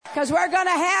Because we're going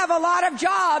to have a lot of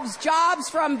jobs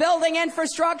from building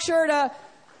infrastructure to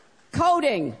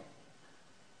coding,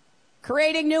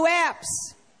 creating new apps.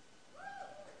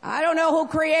 I don't know who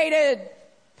created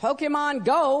Pokemon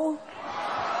Go,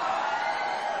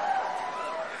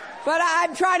 but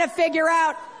I'm trying to figure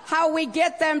out how we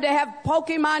get them to have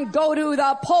Pokemon go to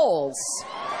the polls.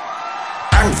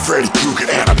 I'm Freddy Krueger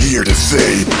and I'm here to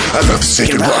say I love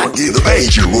singing wrong in a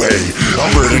major way. I'm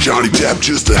murder Johnny Depp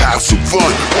just to have some fun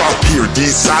while here D.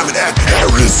 Simon and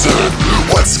Harrison.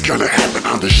 What's gonna happen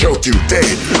on the show today?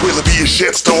 Will it be a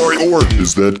shit story or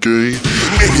is that gay?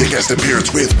 Maybe a guest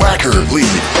appearance with Whacker Lee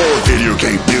or video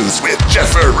game news with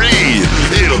Jeffrey.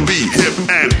 It'll be hip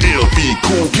and it'll be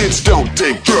cool. Kids don't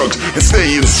take drugs and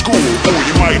stay in school or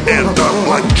you might end up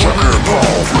like Trucker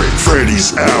Paul.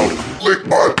 Freddy's out. Lick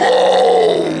my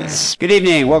balls! Good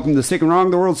evening. Welcome to Sick and Wrong,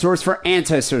 the world source for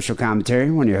antisocial commentary.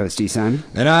 I'm your host, D. Simon.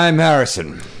 And I'm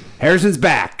Harrison. Harrison's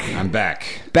back. I'm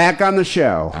back. Back on the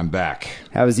show. I'm back.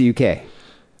 How was the UK? It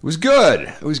was good.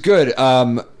 It was good.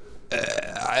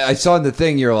 I saw in the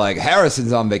thing, you're like,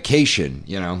 Harrison's on vacation,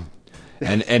 you know?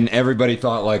 And everybody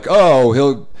thought like, oh,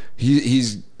 he'll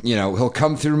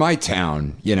come through my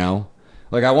town, you know?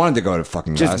 Like, I wanted to go to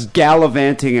fucking Glasgow. Just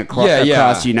gallivanting across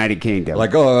the United Kingdom.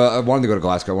 Like, I wanted to go to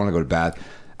Glasgow. I wanted to go to Bath.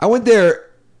 I went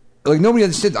there, like, nobody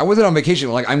understood. I wasn't on vacation.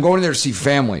 Like, I'm going there to see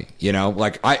family, you know?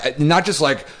 Like, I not just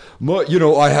like, you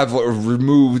know, I have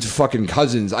removed fucking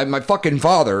cousins. My fucking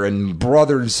father and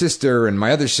brother and sister and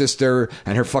my other sister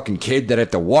and her fucking kid that I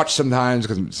have to watch sometimes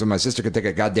so my sister could take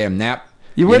a goddamn nap.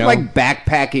 You weren't like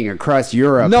backpacking across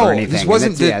Europe or anything. No, this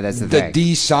wasn't that's the thing.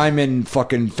 D. Simon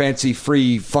fucking fancy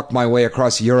free fuck my way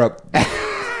across Europe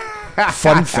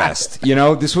fun fest. You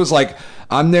know, this was like,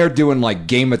 I'm there doing like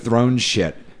Game of Thrones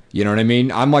shit. You know what I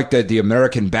mean? I'm like the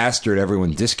American bastard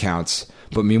everyone discounts.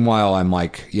 But meanwhile, I'm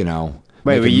like, you know.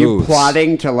 Wait, were you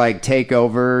plotting to like take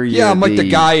over? Yeah, I'm like the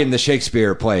guy in the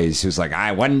Shakespeare plays who's like,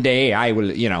 one day I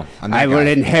will, you know. I will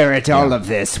inherit all of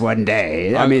this one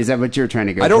day. I mean, is that what you're trying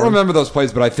to go for? I don't remember those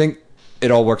plays, but I think it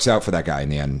all works out for that guy in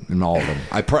the end, in all of them.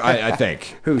 I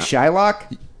think. Who,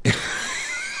 Shylock?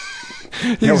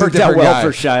 He worked out well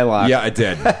for Shylock. Yeah, it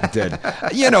did.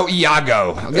 You know,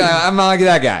 Iago. I'm not like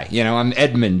that guy. You know, I'm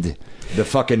Edmund. The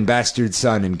fucking bastard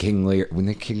son in King Lear. When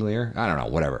they King Lear? I don't know,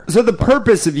 whatever. So the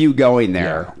purpose of you going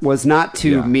there was not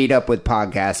to meet up with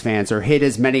podcast fans or hit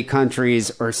as many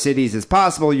countries or cities as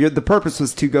possible. The purpose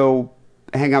was to go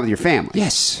hang out with your family.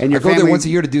 Yes. And I go there once a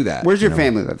year to do that. Where's your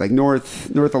family live? Like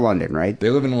north of London, right? They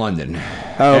live in London.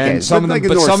 Oh, okay. And some of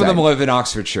them live in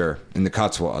Oxfordshire, in the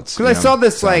Cotswolds. Because I saw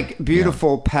this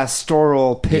beautiful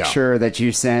pastoral picture that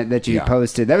you sent, that you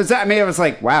posted. That was, I mean, I was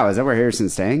like, wow, is that where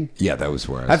Harrison's staying? Yeah, that was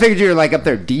where I figured you were like up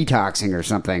there detoxing or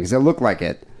something, because it looked like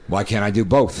it. Why can't I do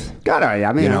both? God,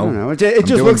 I mean, I don't know. It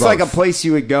just looks like a place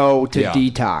you would go to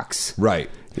detox. Right.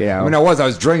 Yeah. I mean, I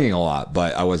was drinking a lot,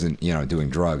 but I wasn't, doing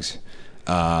drugs.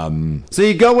 So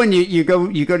you go when you go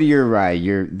to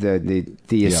your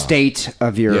the estate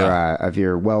of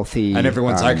your wealthy, and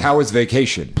everyone's like, how was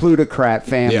vacation? Plutocrat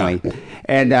family,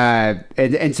 and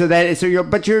so you're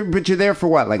there for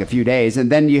what, like a few days,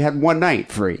 and then you had one night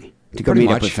free to go meet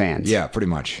up with fans. Yeah, pretty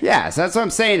much. Yeah, so that's what I'm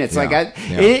saying. It's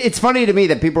it's funny to me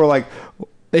that people are like,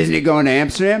 isn't he going to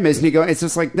Amsterdam? Isn't he going? It's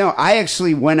just like, no, I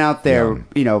actually went out there,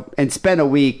 and spent a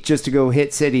week just to go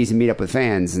hit cities and meet up with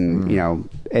fans. And,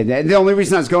 and the only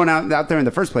reason I was going out there in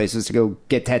the first place was to go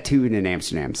get tattooed in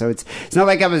Amsterdam. So it's not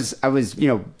like I was,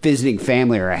 visiting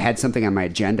family or I had something on my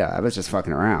agenda. I was just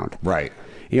fucking around. Right.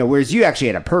 Whereas you actually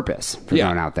had a purpose for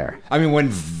going out there. I mean, when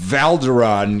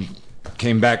Valderon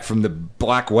came back from the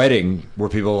Black Wedding, were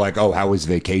people like, oh, how was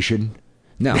vacation?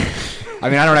 No. I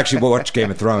mean, I don't actually watch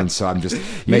Game of Thrones, so I'm just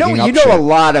making up shit. A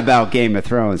lot about Game of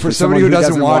Thrones. For somebody who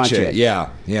doesn't watch it. Yeah.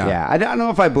 I don't know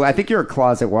if I think you're a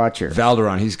closet watcher.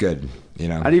 Valderon, he's good. I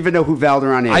don't even know who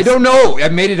Valderon is. I don't know. I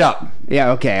made it up.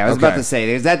 Yeah, okay. I was about to say,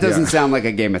 because that doesn't sound like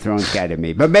a Game of Thrones guy to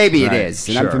me. But maybe it is,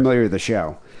 and I'm familiar with the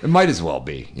show. It might as well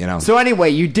be, So anyway,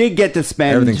 you did get to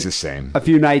spend everything's the same. A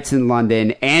few nights in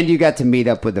London, and you got to meet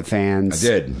up with the fans. I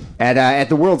did at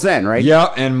the World's End, right?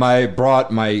 Yeah, and brought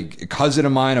my cousin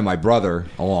of mine and my brother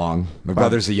along. My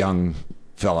brother's a young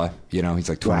fella, he's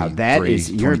like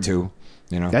 22.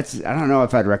 That's, I don't know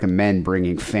if I'd recommend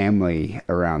bringing family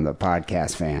around the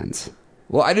podcast fans.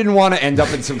 Well, I didn't want to end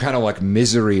up in some kind of like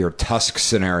Misery or Tusk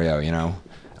scenario,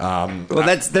 Well,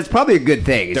 that's probably a good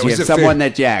thing. You have someone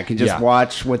that can just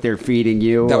watch what they're feeding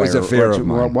you. That was a fear of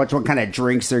mine. Watch what kind of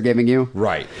drinks they're giving you.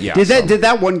 Right. Yeah. Did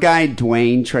that one guy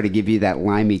Dwayne try to give you that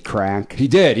limey crack? He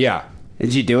did. Yeah.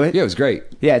 Did you do it? Yeah, it was great.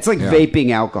 Yeah, it's like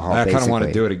vaping alcohol. I kind of basically. want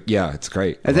to do it. Yeah, it's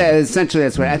great. Essentially,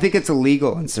 that's what I think. It's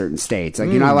illegal in certain states. Like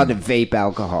you're not allowed to vape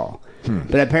alcohol.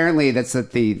 But apparently that's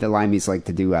what the Limeys like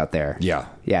to do out there. Yeah.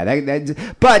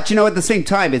 But, at the same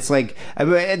time, it's like,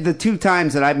 the 2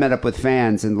 times that I've met up with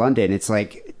fans in London, it's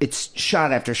like, it's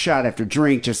shot after shot after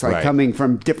drink, just like coming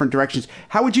from different directions.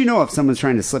 How would you know if someone's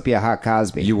trying to slip you a hot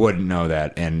Cosby? You wouldn't know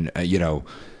that. And,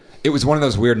 it was one of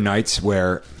those weird nights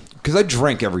where, because I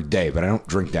drink every day, but I don't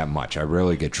drink that much. I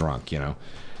rarely get drunk,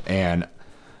 And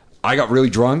I got really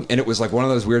drunk, and it was like one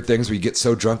of those weird things where you get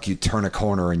so drunk, you turn a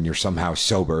corner and you're somehow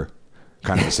sober.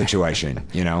 Kind of a situation,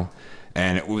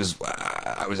 and it was,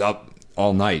 I was up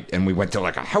all night and we went to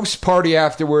like a house party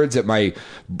afterwards at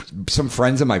some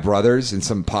friends of my brother's in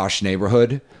some posh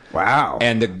neighborhood. Wow.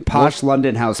 And the posh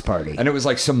London house party. And it was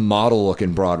like some model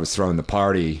looking broad was throwing the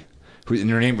party and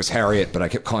her name was Harriet, but I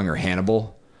kept calling her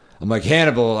Hannibal. I'm like,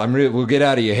 Hannibal, we'll get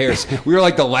out of your hair. We were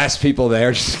like the last people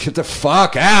there. Just get the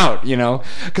fuck out,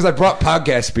 because I brought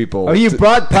podcast people. Oh, you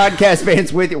brought podcast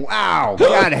fans with you. Wow.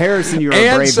 God, Harrison, you're a brave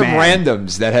man. And some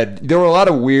randoms there were a lot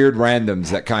of weird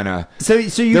randoms that kind of. So you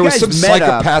there guys was some met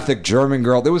psychopathic German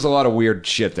girl. There was a lot of weird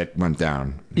shit that went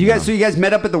down. So you guys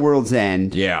met up at the World's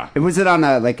End. Yeah. Was it on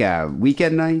a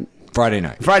weekend night? Friday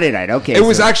night. Okay. It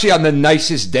was actually on the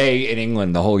nicest day in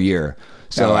England the whole year.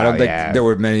 So I don't think there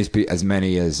were as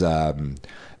many as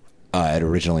had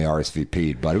originally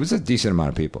RSVP'd, but it was a decent amount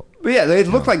of people. But yeah, it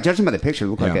looked like, judging by the picture, it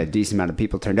looked like a decent amount of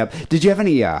people turned up. Did you have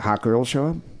any hot girls show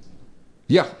up?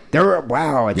 Yeah. There were,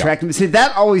 attractive. Yeah. See,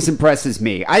 that always impresses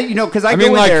me. Because I go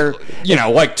in like, there.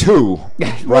 Like 2.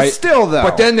 Right? Well, still, though.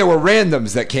 But then there were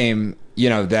randoms that came,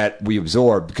 that we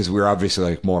absorbed because we were obviously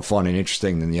like more fun and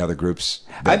interesting than the other groups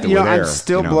that were there. I'm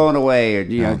still blown away,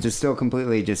 just still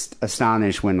completely just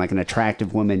astonished when like an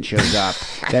attractive woman shows up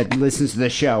that listens to the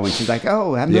show and she's like,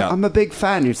 "Oh, I'm a big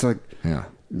fan." It's like, yeah.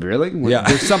 Really?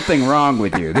 There's something wrong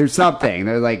with you. There's something.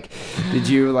 They're like, did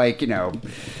you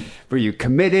were you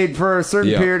committed for a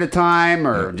certain period of time,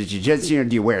 or did you just, do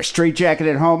you wear a straitjacket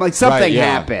at home? Like something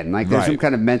happened. Like there's some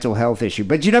kind of mental health issue.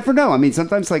 But you never know. I mean,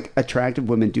 sometimes like attractive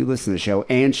women do listen to the show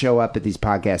and show up at these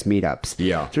podcast meetups.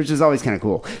 Yeah. Which is always kind of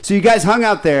cool. So you guys hung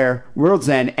out there, World's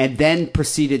End, and then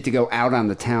proceeded to go out on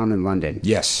the town in London.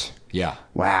 Yes. Yeah.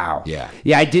 Wow. Yeah.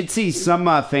 Yeah, I did see some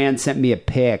fans sent me a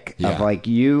pic of like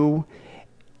you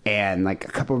and like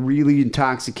a couple really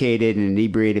intoxicated and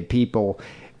inebriated people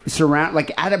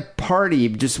at a party,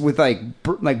 just with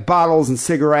like bottles and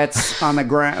cigarettes on the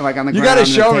ground, like on the you ground. You got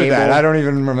to show me that. I don't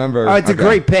even remember. Oh, it's a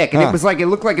great pic, and it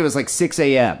looked like it was like 6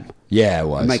 a.m. Yeah, it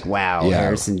was. I'm like, wow,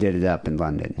 Harrison did it up in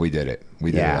London. We did it. We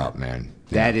did it up, man.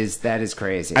 Yeah. That is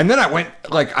crazy. And then I went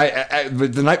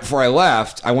the night before I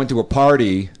left, I went to a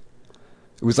party.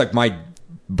 It was like my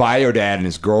bio dad and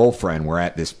his girlfriend were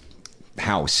at this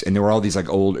house, and there were all these like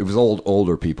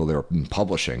older people that were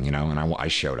publishing, and I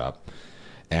showed up.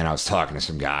 And I was talking to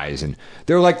some guys, and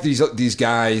they're like these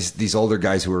guys, these older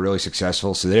guys who are really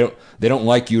successful. So they don't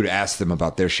like you to ask them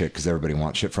about their shit because everybody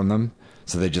wants shit from them.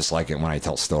 So they just like it when I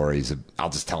tell stories. I'll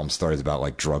just tell them stories about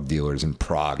like drug dealers in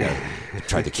Prague that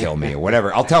tried to kill me or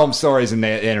whatever. I'll tell them stories and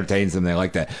it entertains them. They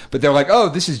like that. But they're like, oh,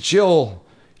 this is Jill,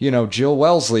 Jill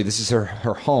Wellesley. This is her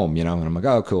home, And I'm like,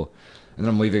 oh, cool. And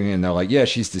then I'm leaving, and they're like, yeah,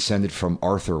 she's descended from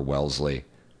Arthur Wellesley,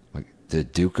 like the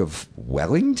Duke of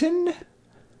Wellington.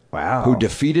 Wow. Who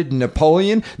defeated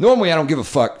Napoleon. Normally, I don't give a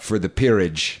fuck for the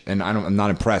peerage, and I'm not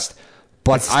impressed.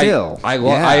 But still, I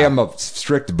am a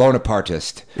strict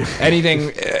Bonapartist.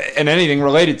 Anything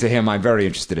related to him, I'm very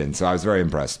interested in. So I was very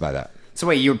impressed by that. So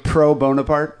wait, you're pro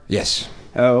Bonaparte? Yes.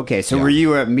 Oh, okay. So were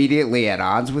you immediately at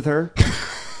odds with her?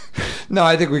 No,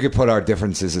 I think we could put our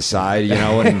differences aside,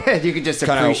 and you could just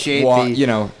appreciate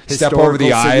step over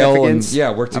the aisle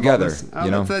and work together.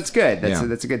 That's good.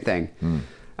 That's a good thing.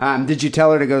 Did you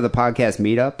tell her to go to the podcast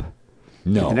meetup?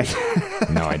 No.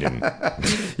 No, I didn't.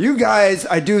 You guys,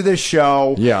 I do this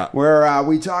show where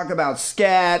we talk about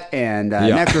scat and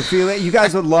necrophilia. You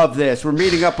guys would love this. We're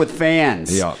meeting up with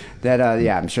fans. Yeah.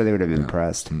 I'm sure they would have been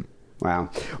impressed.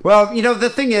 Wow. Well, the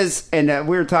thing is, and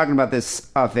we were talking about this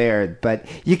off air, but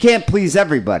you can't please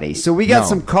everybody. So we got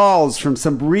some calls from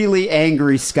some really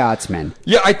angry Scotsmen.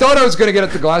 Yeah, I thought I was going to get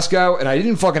up to Glasgow, and I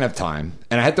didn't fucking have time.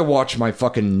 And I had to watch my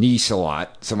fucking niece a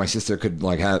lot, so my sister could,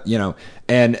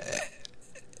 and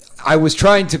I was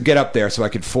trying to get up there so I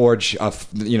could forge,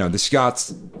 the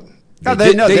Scots.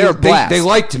 They're a blast. They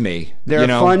liked me. They're a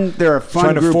fun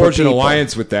trying group to forge of an people.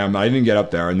 alliance with them. I didn't get up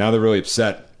there, and now they're really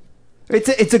upset.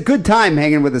 It's a good time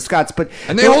hanging with the Scots, but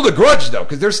they hold a grudge though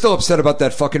because they're still upset about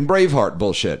that fucking Braveheart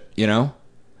bullshit.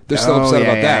 They're They're still upset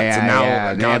about that. Yeah, so now,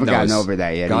 yeah. They haven't gotten over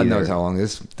that yet. God either. knows how long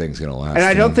this thing's going to last. And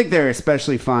I don't think they're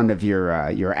especially fond of your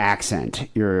accent,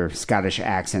 your Scottish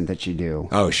accent that you do.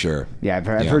 Oh, sure. Yeah, I've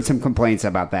heard some complaints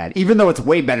about that. Even though it's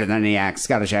way better than any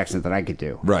Scottish accent that I could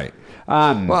do. Right.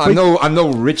 Well, I'm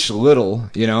no Rich Little.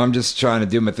 I'm just trying to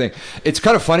do my thing. It's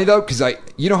kind of funny though, because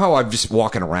how I'm just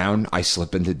walking around, I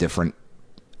slip into different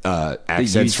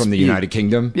accents from the United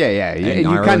Kingdom. Yeah. And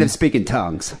you kind of speak in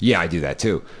tongues. Yeah, I do that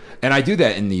too. And I do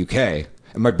that in the UK.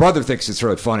 And my brother thinks it's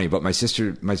really funny, but my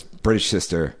British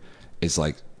sister is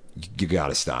like, you got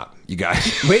to stop. You got.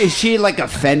 Wait, is she like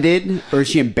offended or is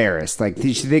she embarrassed? Like,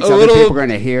 she thinks other people are going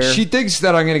to hear? She thinks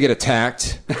that I'm going to get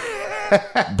attacked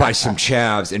by some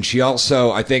chavs. And she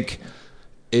also, I think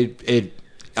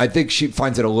I think she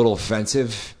finds it a little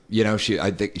offensive.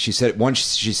 I think she said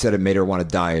it made her want to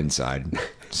die inside.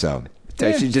 So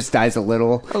she just dies a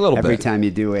little every bit. time you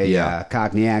do a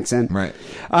Cockney accent, right?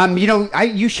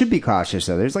 You should be cautious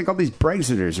though. There's like all these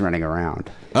Brexiters running around.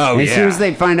 Oh, and as soon as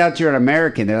they find out you're an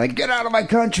American, they're like, "Get out of my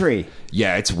country!"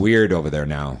 Yeah, it's weird over there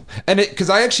now. And because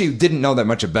I actually didn't know that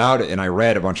much about it, and I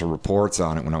read a bunch of reports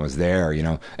on it when I was there.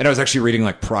 And I was actually reading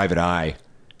like Private Eye.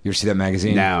 You ever see that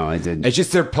magazine? No, I didn't. It's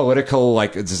just their political,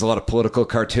 there's a lot of political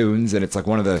cartoons, and it's like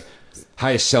one of the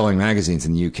highest selling magazines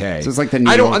in the UK. So it's like the New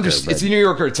Yorker. I don't understand. It's the New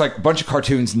Yorker. It's like a bunch of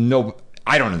cartoons. No,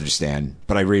 I don't understand,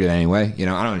 but I read it anyway. I don't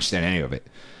understand any of it,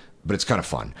 but it's kind of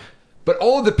fun. But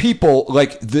all of the people,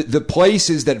 like the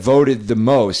places that voted the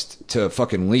most to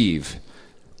fucking leave,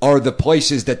 are the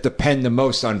places that depend the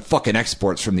most on fucking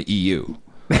exports from the EU.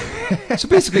 So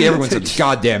basically, everyone's a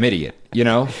goddamn idiot.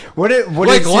 What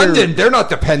like London, they're not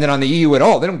dependent on the EU at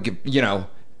all. They don't give.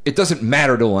 It doesn't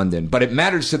matter to London, but it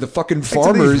matters to the fucking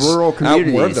farmers rural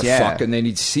communities, out wherever the fuck, and they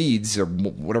need seeds or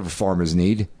whatever farmers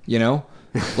need.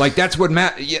 Like that's what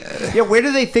matters. Yeah, where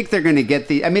do they think they're going to get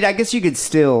the? I mean, I guess you could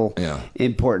still Yeah.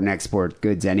 import and export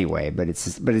goods anyway, but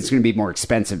it's going to be more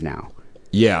expensive now.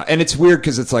 Yeah, and it's weird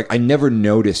because it's like I never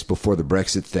noticed before the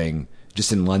Brexit thing,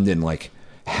 just in London, like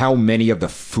how many of the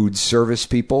food service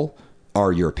people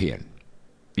are European.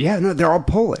 Yeah, no, they're all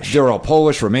Polish. They're all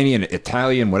Polish, Romanian,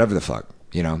 Italian, whatever the fuck.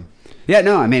 Yeah,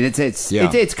 no, I mean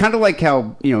it's kind of like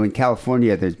how in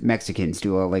California the Mexicans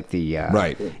do all like the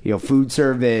right. Food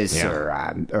service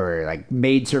or like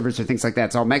maid service or things like that.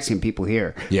 It's all Mexican people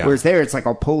here. Yeah. Whereas there it's like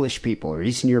all Polish people or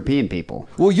Eastern European people.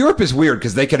 Well, Europe is weird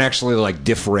because they can actually like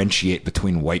differentiate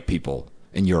between white people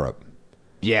in Europe.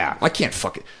 Yeah, I can't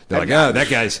fucking. They're like, that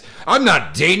guy's. I'm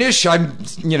not Danish. I'm,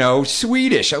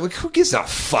 Swedish. I'm like, who gives a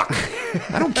fuck?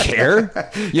 I don't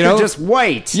care. You're just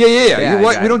white. Yeah. You're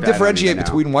white. We don't differentiate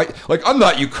between white. Like, I'm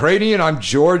not Ukrainian. I'm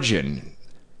Georgian.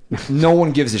 No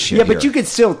one gives a shit. Yeah, but here. you could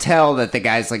still tell that the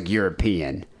guy's like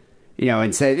European.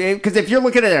 And say, because if you're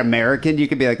looking at an American, you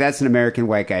could be like, that's an American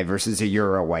white guy versus a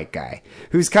Euro white guy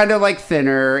who's kind of like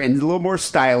thinner and a little more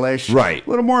stylish, right? A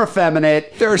little more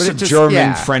effeminate. There are some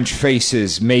German, French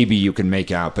faces maybe you can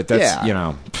make out, but that's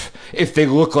if they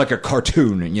look like a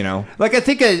cartoon, Like I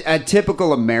think a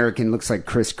typical American looks like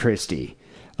Chris Christie.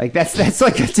 Like that's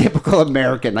like a typical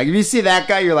American. Like if you see that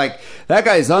guy, you're like, that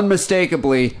guy is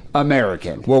unmistakably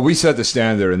American. Well, we set the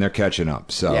standard, and they're catching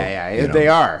up. So they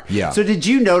are. Yeah. So did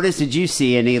you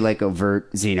see any like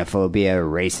overt xenophobia or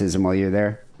racism while you're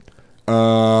there?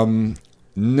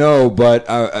 No, but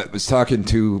I was talking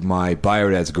to my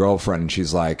biodad's girlfriend, and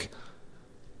she's like,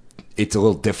 it's a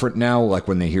little different now. Like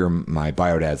when they hear my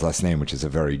biodad's last name, which is a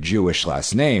very Jewish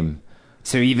last name.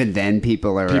 So even then,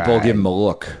 people give him a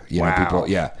look. Wow. People,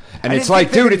 and it's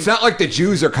like, dude, it's not like the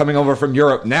Jews are coming over from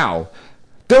Europe now.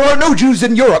 There are no Jews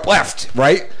in Europe left,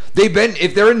 right?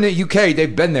 If they're in the UK,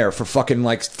 they've been there for fucking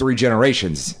like 3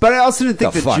 generations. But I also didn't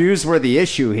think the Jews were the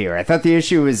issue here. I thought the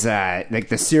issue was like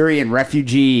the Syrian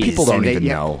refugees. People don't even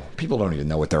know. People don't even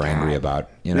know what they're angry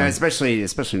about. No, especially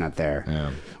not there.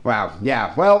 Yeah. Wow.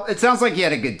 Yeah. Well, it sounds like you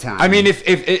had a good time. I mean, if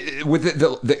with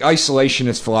the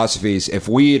isolationist philosophies, if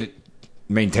we had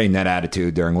maintained that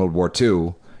attitude during World War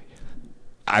II,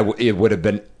 it would have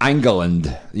been England.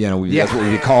 That's what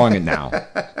we'd be calling it now.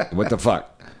 What the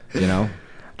fuck?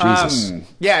 Jesus.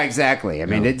 Yeah, exactly. I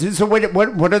mean, so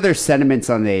what are their sentiments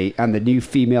on the new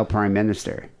female prime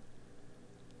minister?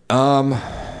 I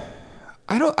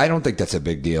don't think that's a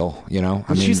big deal. I mean,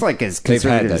 she's like as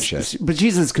conservative. They've had that shit. But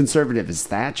she's as conservative as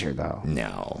Thatcher, though.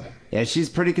 No. Yeah, she's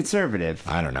pretty conservative.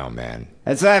 I don't know, man.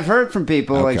 That's what I've heard from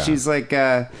people. Okay. Like she's like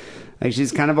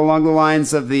she's kind of along the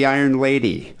lines of the Iron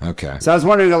Lady. Okay. So I was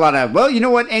wondering well, you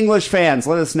know what, English fans,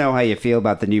 let us know how you feel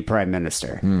about the new prime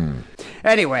minister.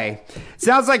 Anyway,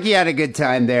 sounds like you had a good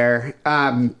time there.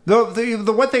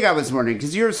 The one thing I was wondering,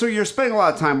 because you're spending a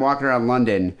lot of time walking around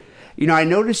London. I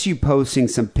noticed you posting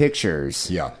some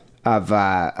pictures. Yeah. of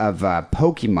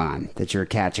Pokemon that you're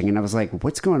catching, and I was like,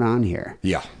 what's going on here?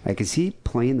 Yeah. Like, is he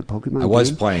playing the Pokemon I was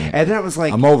game? playing it. And then I was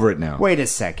like, I'm over it now. Wait a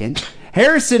second.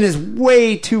 Harrison is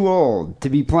way too old to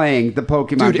be playing the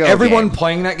Pokemon Dude, Go everyone game.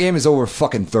 Playing that game is over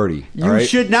fucking 30. You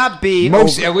should not be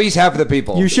at least half of the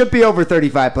people. You should be over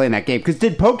 35 playing that game. Because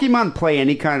did Pokemon play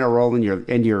any kind of role in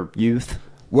your youth?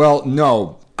 Well,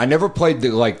 no. I never played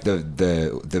the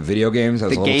video games. I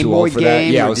was a little too old for that.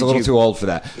 Yeah, I was a little too old for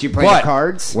that. Did you play the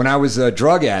cards? When I was a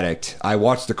drug addict, I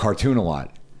watched the cartoon a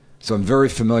lot. So I'm very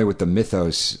familiar with the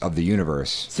mythos of the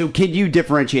universe. So can you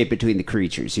differentiate between the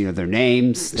creatures? You know, their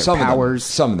names, their powers?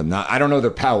 Some of them. I don't know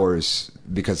their powers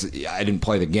because I didn't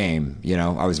play the game. You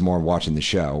know, I was more watching the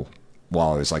show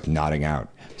while I was like nodding out.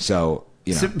 So,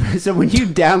 you know. So when you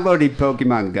downloaded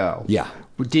Pokemon Go, yeah,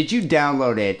 did you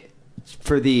download it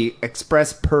for the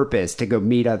express purpose to go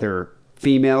meet other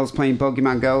females playing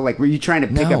Pokemon Go? Like, were you trying to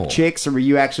pick up chicks, or were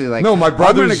you actually like, no, my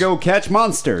brother's I'm going to go catch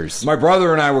monsters? My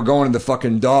brother and I were going to the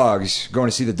fucking dogs, going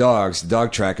to see the dogs, the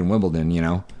dog track in Wimbledon, you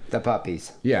know? The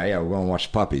puppies. Yeah, we're going to watch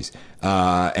the puppies.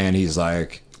 And he's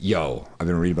like, yo, I've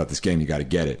been reading about this game, you got to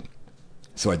get it.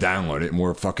 So I download it, and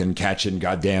we're fucking catching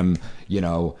goddamn, you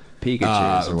know,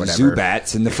 Pikachus or whatever.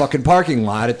 Zubats in the fucking parking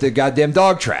lot at the goddamn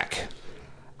dog track.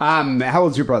 How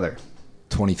old's your brother?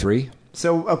 23.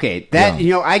 So, okay, that, you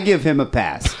know, I give him a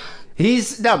pass.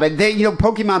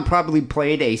 Pokemon probably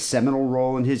played a seminal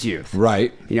role in his youth.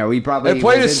 Right. You know, he probably... It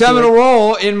played a seminal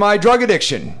role in my drug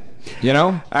addiction, you know?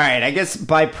 All right, I guess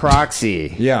by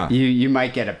proxy, yeah, you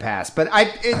might get a pass. But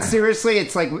seriously,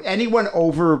 it's like anyone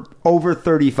over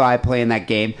 35 playing that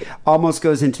game almost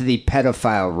goes into the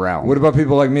pedophile realm. What about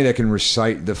people like me that can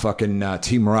recite the fucking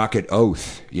Team Rocket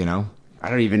oath, you know? I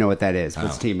don't even know what that is.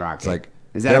 What's Team Rocket? It's like...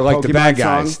 Is that they're a like Pokemon the bad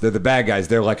guys. song? They're the bad guys.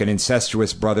 They're like an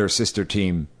incestuous brother-sister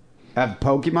team. Of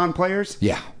Pokemon players?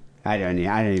 Yeah. I don't even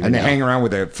And know. they hang around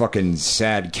with a fucking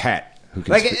sad cat who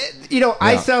can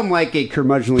I sound like a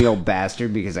curmudgeonly old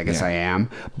bastard because I guess I am.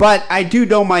 But I do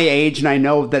know my age, and I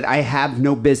know that I have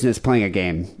no business playing a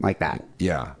game like that.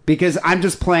 Yeah. Because I'm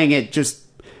just playing it just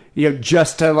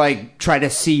to like try to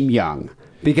seem young.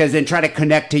 Because then try to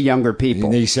connect to younger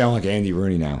people. You sound like Andy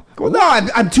Rooney now. Well, no,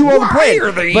 I'm too old to play. Why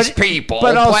are these people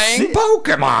playing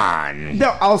Pokemon?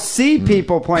 No, I'll see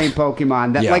people playing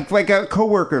Pokemon that like a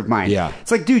coworker of mine. Yeah.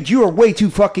 It's like, dude, you are way too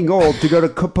fucking old to go to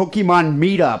Pokemon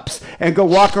meetups and go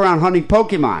walk around hunting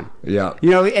Pokemon. Yeah.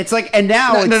 You know, it's like, and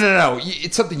now No.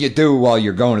 It's something you do while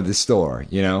you're going to the store,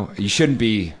 you know? You shouldn't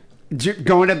be...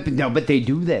 No, but they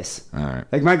do this. All right.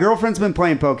 Like, my girlfriend's been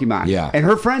playing Pokemon. Yeah. And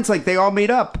her friends, like, they all meet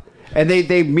up. And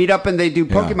they meet up and they do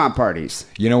Pokemon parties.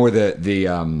 You know where the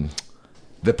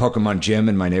Pokemon gym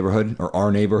in my neighborhood, or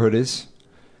our neighborhood, is?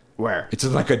 Where? It's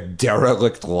like a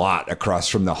derelict lot across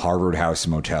from the Harvard House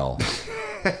Motel.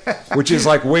 Which is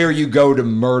like where you go to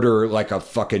murder like a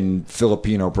fucking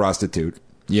Filipino prostitute.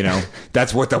 You know,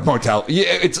 that's what the motel. Yeah,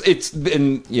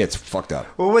 it's fucked up.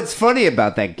 Well, what's funny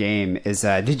about that game is,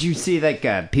 did you see like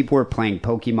people were playing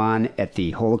Pokemon at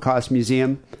the Holocaust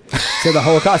Museum? So the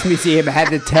Holocaust Museum had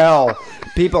to tell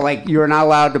people like, you're not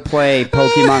allowed to play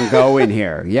Pokemon Go in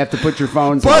here. You have to put your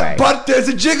phones away. But there's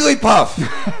a Jigglypuff.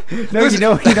 No,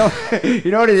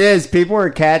 you know what it is. People were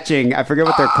catching. I forget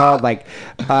what they're called. Like,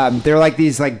 they're like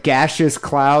these like gaseous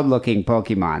cloud looking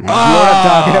Pokemon. You know what I'm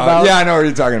talking about? Yeah, I know what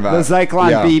you're talking about. The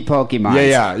Zyklon B Pokemon.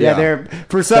 Yeah. They're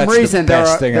for some That's reason the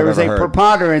best thing there I've was a ever heard.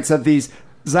 preponderance of these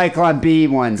Zyklon B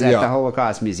ones at the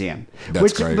Holocaust Museum,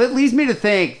 That's great. But leads me to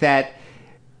think that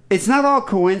it's not all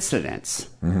coincidence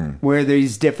where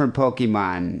these different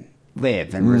Pokemon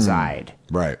live and reside.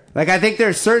 Right. Like, I think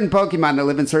there's certain Pokemon that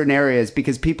live in certain areas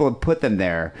because people have put them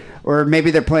there, or maybe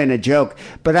they're playing a joke.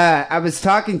 But I was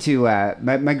talking to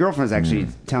my girlfriend was actually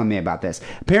telling me about this.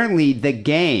 Apparently, the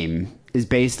game is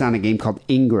based on a game called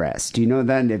Ingress. Do you know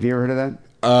that? Have you ever heard of that?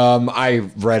 I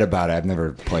read about it. I've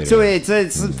never played it. So it's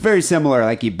very similar.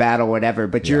 Like, you battle whatever,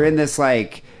 but you're in this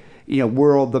like,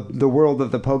 world, the world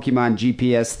of the Pokemon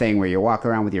GPS thing where you walk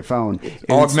around with your phone.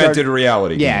 Augmented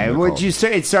reality. Yeah,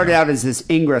 it started out as this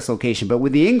Ingress location, but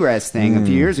with the Ingress thing a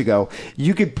few years ago,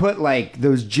 you could put like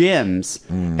those gyms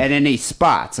at any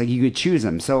spots. Like, you could choose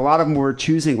them. So a lot of them were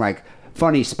choosing like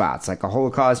funny spots, like a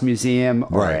Holocaust museum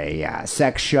or a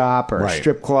sex shop or a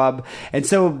strip club. And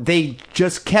so they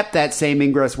just kept that same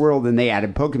Ingress world and they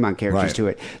added Pokemon characters to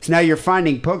it. So now you're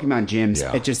finding Pokemon gyms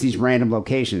at just these random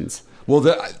locations. Well,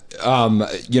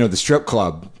 the strip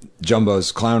club,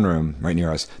 Jumbo's Clown Room, right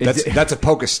near us. That's a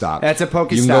Pokestop. That's a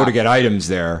Pokestop. You can go to get items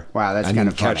there. Wow, that's and kind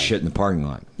then of catch funny. shit in the parking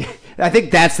lot. I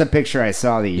think that's the picture I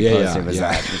saw that you posted was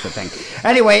the thing.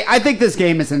 Anyway, I think this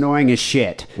game is annoying as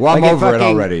shit. Well, I'm over it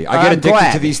already. I get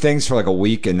addicted to these things for like a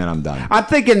week, and then I'm done. I'm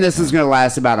thinking this is going to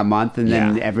last about a month, and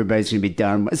then everybody's going to be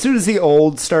done. As soon as the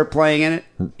old start playing in it,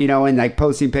 and like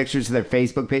posting pictures to their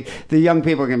Facebook page, the young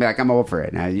people are going to be like, I'm over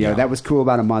it. Now, that was cool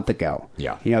about a month ago.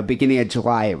 Yeah. Beginning of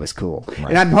July, it was cool. Right.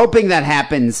 And I'm hoping that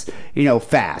happens,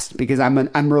 fast, because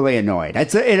I'm really annoyed.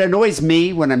 It annoys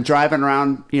me when I'm driving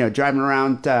around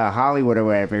Hollywood or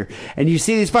whatever, and you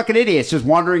see these fucking idiots just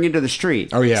wandering into the street,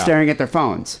 staring at their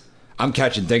phones. I'm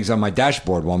catching things on my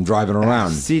dashboard while I'm driving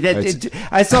around. See that?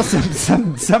 I saw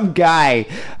some guy,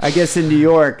 I guess in New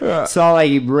York, saw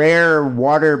a rare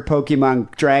water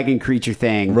Pokemon dragon creature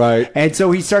thing. Right. And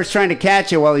so he starts trying to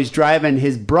catch it while he's driving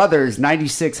his brother's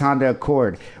 '96 Honda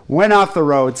Accord. Went off the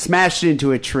road, smashed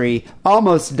into a tree,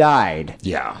 almost died.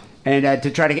 Yeah. And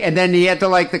and then he had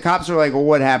to the cops were like, well,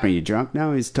 what happened? You drunk?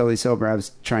 No, he's totally sober. I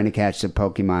was trying to catch the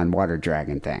Pokemon water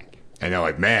dragon thing. And they're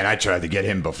like, man, I tried to get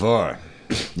him before.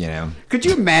 Could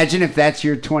you imagine if that's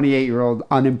your 28-year-old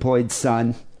unemployed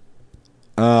son?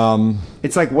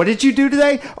 It's like, what did you do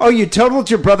today? Oh, you totaled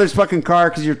your brother's fucking car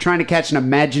because you're trying to catch an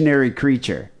imaginary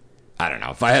creature. I don't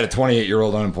know. If I had a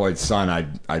 28-year-old unemployed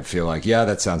son, I'd feel like, yeah,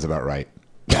 that sounds about right.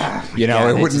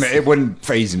 It wouldn't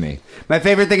faze me. My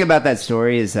favorite thing about that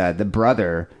story is the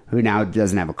brother, who now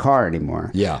doesn't have a car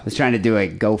anymore, was trying to do a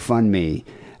GoFundMe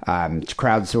to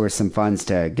crowdsource some funds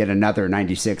to get another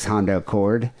 '96 Honda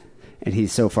Accord. And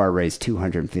he's so far raised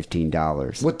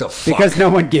 $215. What the fuck? Because no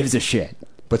one gives a shit.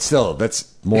 But still,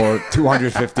 that's more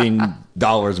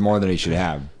 $215 more than he should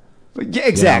have. Yeah,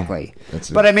 exactly.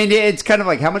 But I mean, it's kind of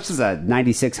like, how much does a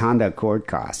 '96 Honda Accord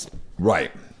cost?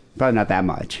 Right. Probably not that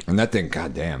much. And that thing,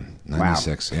 goddamn,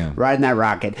 96, yeah. Riding that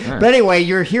rocket. Right. But anyway,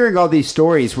 you're hearing all these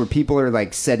stories where people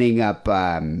are setting up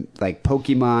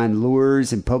Pokemon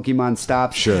lures and Pokemon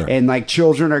stops. Sure. And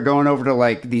children are going over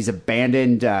to these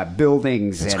abandoned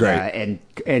buildings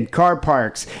and car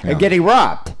parks and getting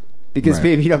robbed. Because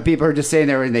people are just sitting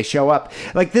there and they show up.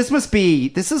 This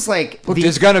is like... Look,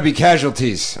 there's going to be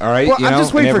casualties, all right? Well, I'm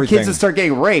just waiting for kids to start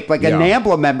getting raped. Like a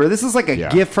NAMBLA member, this is like a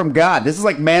gift from God. This is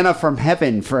like manna from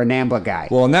heaven for a NAMBLA guy.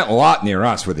 Well, and that lot near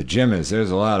us where the gym is,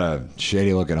 there's a lot of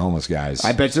shady-looking homeless guys.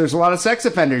 I bet there's a lot of sex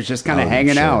offenders just kind of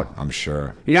hanging out. I'm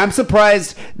sure. I'm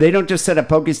surprised they don't just set a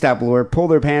Pokestop lure, pull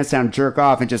their pants down, jerk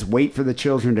off, and just wait for the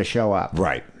children to show up.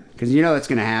 Right. Because that's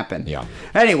going to happen. Yeah.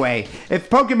 Anyway, if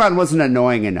Pokemon wasn't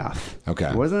annoying enough,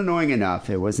 it wasn't annoying enough.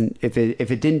 It wasn't if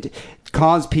it didn't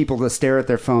cause people to stare at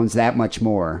their phones that much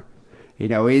more.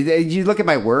 You look at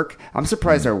my work. I'm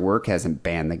surprised our work hasn't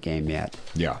banned the game yet.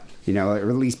 Yeah. Or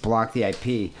at least blocked the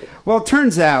IP. Well, it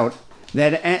turns out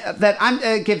that I'm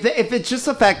if it's just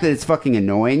the fact that it's fucking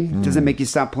annoying doesn't make you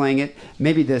stop playing it.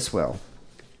 Maybe this will.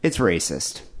 It's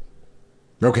racist.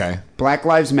 Okay. Black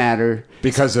Lives Matter.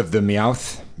 Because of the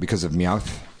Meowth? Because of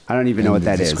Meowth? I don't even know what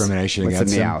that is. Discrimination What's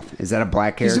against a Meowth? Is that a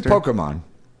black character? He's a Pokemon.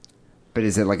 But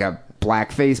is it like a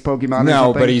blackface Pokemon?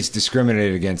 No, but he's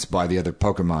discriminated against by the other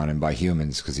Pokemon and by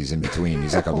humans because he's in between.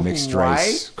 He's like a mixed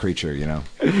race creature,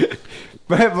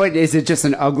 But is it just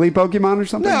an ugly Pokemon or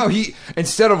something? No,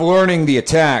 instead of learning the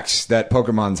attacks that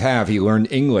Pokemons have, he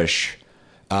learned English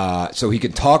so he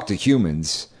could talk to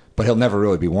humans. But he'll never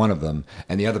really be one of them.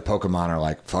 And the other Pokemon are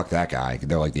like, fuck that guy.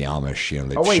 They're like the Amish.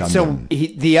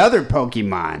 The other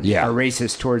Pokemon are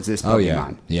racist towards this Pokemon. Oh,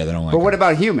 yeah. Yeah, they don't like But what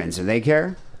about humans? Do they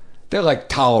care? They're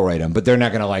tolerate him, but they're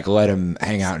not going to let him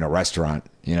hang out in a restaurant,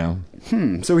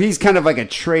 So he's kind of like a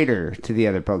traitor to the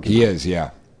other Pokemon. He is,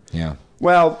 yeah. Yeah.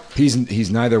 Well... He's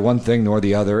neither one thing nor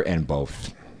the other, and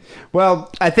both.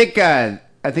 Well, I think the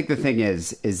thing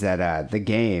is that the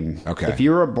game... Okay. If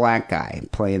you're a black guy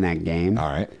playing that game...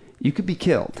 All right. You could be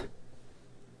killed.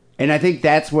 And I think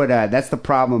that's the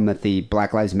problem that the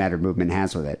Black Lives Matter movement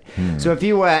has with it. So if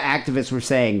you activists were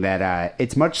saying that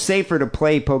it's much safer to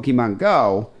play Pokemon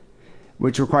Go,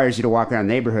 which requires you to walk around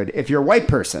the neighborhood, if you're a white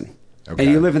person and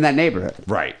you live in that neighborhood.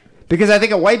 Right. Because I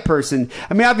think a white person,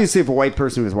 obviously if a white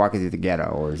person was walking through the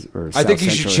ghetto or I think you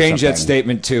should change that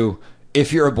statement to,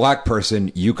 if you're a black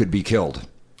person, you could be killed.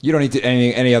 You don't need to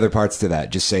any other parts to that.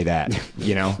 Just say that.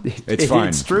 It's fine.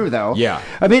 It's true, though. Yeah.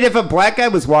 If a black guy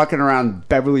was walking around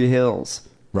Beverly Hills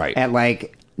right. at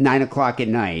 9 o'clock at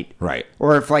night. Right.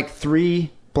 Or if 3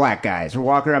 black guys were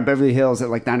walking around Beverly Hills at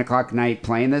 9 o'clock at night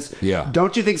playing this. Yeah.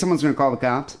 Don't you think someone's going to call the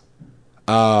cops?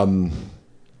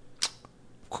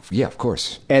 Yeah, of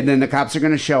course. And then the cops are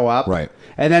going to show up. Right.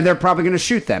 And then they're probably going to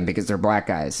shoot them because they're black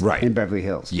guys right. in Beverly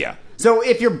Hills. Yeah. So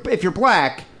if you're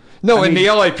black... No, and the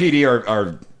LAPD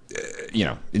are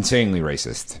insanely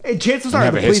racist. And chances are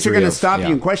the police are going to stop you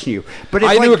and question you. But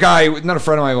I knew a guy, not a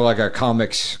friend of mine, but like a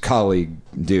comics colleague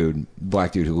dude,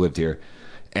 black dude who lived here,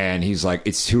 and he's like,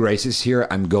 "It's too racist here.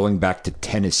 I'm going back to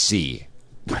Tennessee."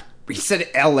 He said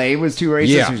L.A. was too racist.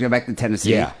 Yeah. He was going back to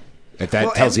Tennessee. Yeah. If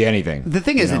that tells you anything. The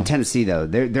thing is, in Tennessee, though,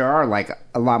 there are like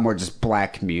a lot more just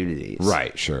black communities.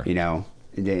 Right, sure.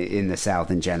 In the South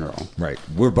in general. Right.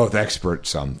 We're both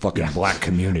experts on fucking black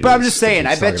communities. But I'm just saying,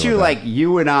 I bet you, like,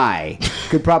 you and I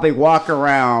could probably walk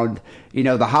around,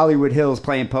 the Hollywood Hills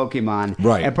playing Pokemon.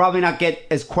 Right. And probably not get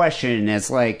as questioned as,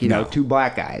 like, two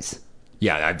black guys.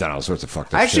 Yeah, I've done all sorts of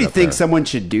fucked up I actually shit up think there. someone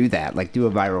should do that. Like, do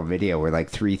a viral video where, like,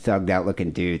 3 thugged out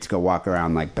looking dudes go walk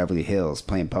around, like, Beverly Hills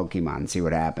playing Pokemon and see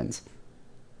what happens.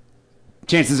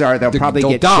 Chances are they'll probably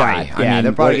get die. shot. Yeah,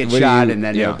 they'll probably get shot, and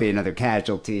then there'll be another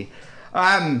casualty.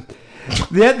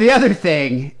 The other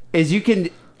thing is you can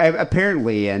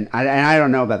apparently, and I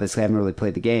don't know about this. I haven't really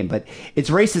played the game, but it's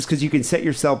racist because you can set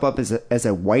yourself up as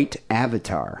a white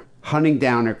avatar, hunting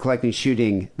down or collecting,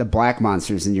 shooting the black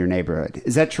monsters in your neighborhood.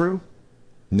 Is that true?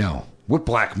 No. What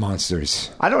black monsters?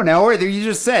 I don't know. Or you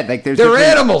just said like they're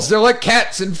animals. They're like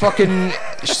cats and fucking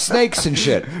snakes and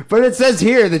shit. But it says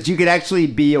here that you could actually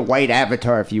be a white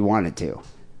avatar if you wanted to.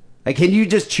 Like, can you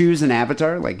just choose an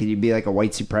avatar? Like, can you be like a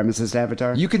white supremacist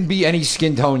avatar? You can be any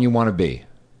skin tone you want to be.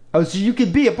 Oh, so you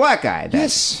could be a black guy then?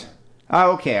 Yes.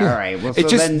 Oh, okay. All right. Well, so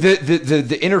it's just then...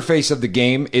 the interface of the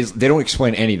game is they don't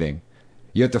explain anything.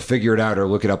 You have to figure it out or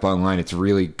look it up online. It's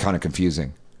really kind of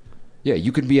confusing. Yeah,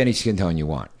 you can be any skin tone you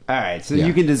want. All right, so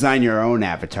you can design your own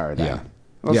avatar then. Yeah.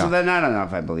 Well, so then I don't know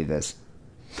if I believe this.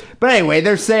 But anyway,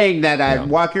 they're saying that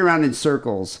walking around in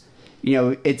circles,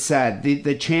 it's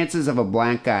the chances of a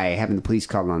black guy having the police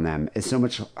called on them is so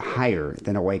much higher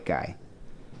than a white guy.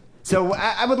 So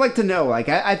I would like to know, like,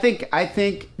 I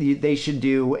think they should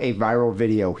do a viral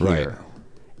video here. Right.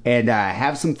 And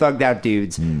have some thugged out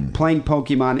dudes playing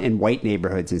Pokemon in white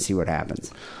neighborhoods and see what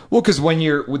happens. Well, because when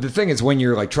you're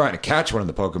like trying to catch one of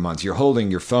the Pokemons, you're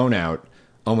holding your phone out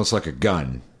almost like a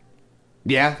gun.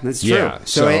 Yeah, that's true. Yeah,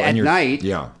 so at night,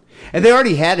 and they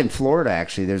already had in Florida.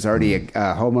 Actually, there's already a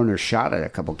homeowner shot at a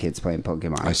couple kids playing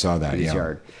Pokemon. I saw that. In his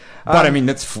yard. But I mean,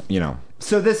 that's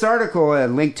So this article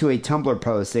linked to a Tumblr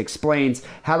post explains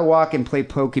how to walk and play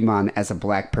Pokemon as a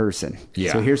black person.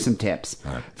 Yeah. So here's some tips.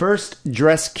 Right. First,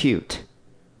 dress cute.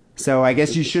 So I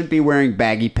guess you shouldn't be wearing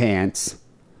baggy pants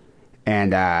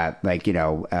and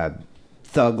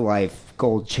thug life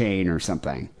gold chain or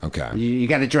something. Okay. You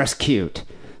got to dress cute.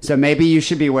 So maybe you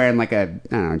should be wearing like a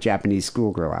Japanese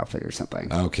schoolgirl outfit or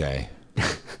something. Okay.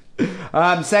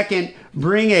 Second,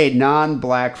 bring a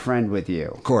non-black friend with you.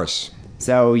 Of course.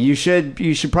 So you should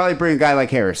probably bring a guy like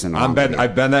Harrison. I've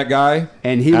been that guy,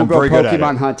 and he will go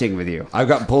Pokemon hunting with you. I've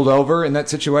gotten pulled over in that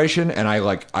situation, and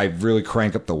I really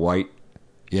crank up the white.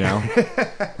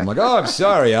 I'm like, oh, I'm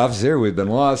sorry, officer, we've been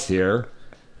lost here.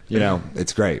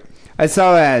 It's great. I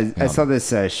saw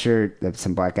this shirt that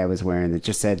some black guy was wearing that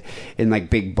just said in like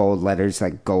big bold letters,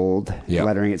 like gold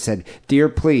lettering. It said, "Dear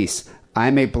police,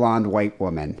 I'm a blonde white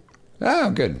woman."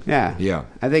 Oh, good. Yeah.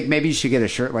 I think maybe you should get a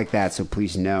shirt like that so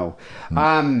police know.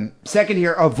 Second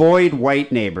here, avoid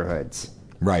white neighborhoods.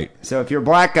 Right. So if you're a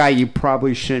black guy, you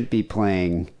probably shouldn't be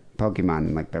playing Pokemon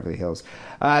in like Beverly Hills.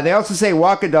 They also say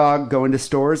walk a dog, go into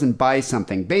stores, and buy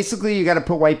something. Basically, you got to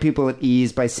put white people at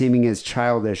ease by seeming as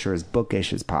childish or as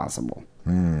bookish as possible.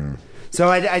 So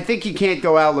I think you can't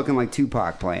go out looking like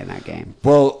Tupac playing that game.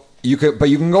 Well, you could, but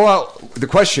you can go out.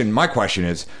 My question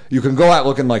is, you can go out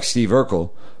looking like Steve Urkel.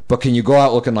 But can you go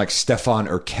out looking like Stefan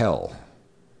Urkel?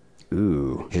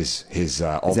 Ooh, his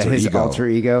alter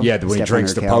ego. Yeah, when he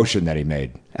drinks the potion that he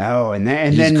made. Oh, and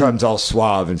then he comes all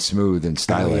suave and smooth and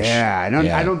stylish. I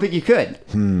don't think you could,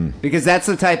 because that's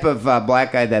the type of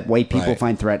black guy that white people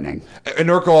find threatening. And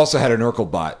Urkel also had an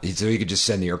Urkel bot, so he could just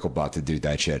send the Urkel bot to do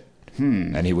that shit,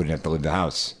 and he wouldn't have to leave the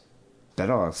house. That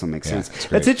also makes sense.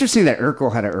 That's interesting that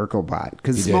Urkel had an Urkel bot,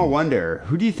 because small wonder.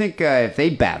 Who do you think if they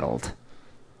battled?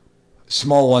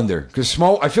 Small Wonder, because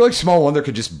I feel like Small Wonder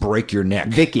could just break your neck.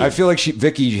 Vicky, I feel like she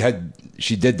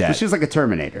did that. She was like a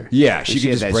Terminator. Yeah, she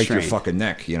could just break your fucking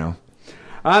neck.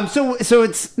 So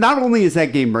it's not only is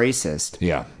that game racist.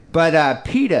 Yeah. But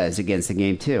PETA is against the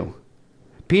game too.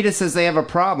 PETA says they have a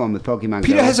problem with Pokemon Go.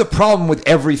 PETA has a problem with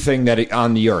everything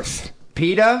on the earth.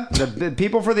 PETA, the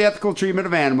people for the ethical treatment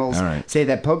of animals, say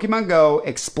that Pokemon Go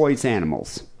exploits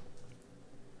animals.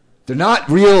 They're not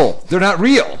real.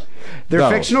 They're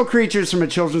fictional creatures from a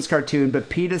children's cartoon, but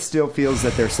PETA still feels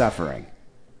that they're suffering.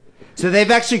 So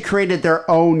they've actually created their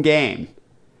own game.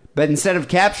 But instead of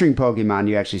capturing Pokemon,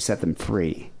 you actually set them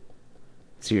free.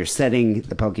 So you're setting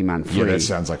the Pokemon free. Yeah, that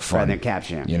sounds like fun. Rather than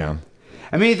capturing them.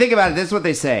 I mean, think about it. This is what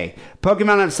they say.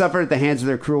 Pokemon have suffered at the hands of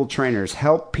their cruel trainers.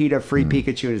 Help PETA free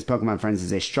Pikachu and his Pokemon friends as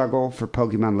they struggle for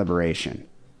Pokemon liberation.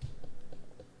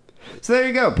 So there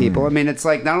you go, people. I mean, it's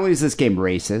like, not only is this game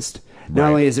racist, not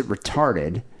only is it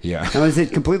retarded, not only does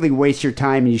it completely waste your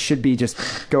time, and you should be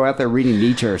just go out there reading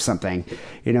Nietzsche or something,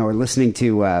 or listening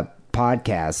to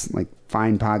podcasts, like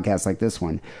fine podcasts like this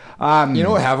one. You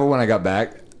know what happened when I got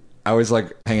back? I was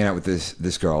like hanging out with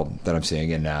this girl that I'm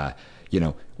seeing, and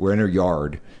we're in her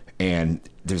yard, and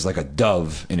there's like a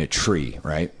dove in a tree,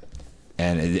 right?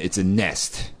 And it's a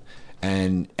nest.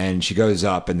 And she goes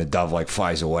up, and the dove like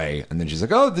flies away, and then she's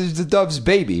like, "Oh, there's the dove's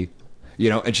baby,"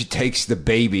 and she takes the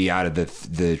baby out of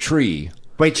the tree.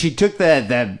 Wait, she took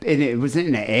was it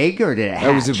an egg or did it hatch?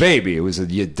 It was a baby. It was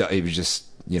just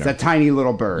It's a tiny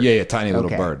little bird. Yeah, tiny little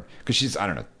bird. Because she's, I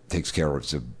don't know, takes care of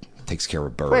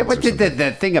birds. Wait, what did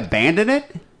the thing abandon it?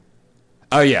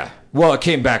 Oh yeah. Well, it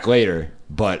came back later,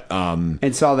 but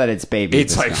and saw that it's baby.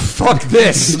 It's like, fuck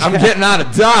this. I'm getting out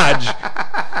of Dodge.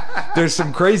 There's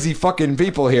some crazy fucking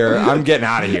people here. I'm getting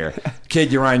out of here.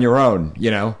 Kid, you're on your own,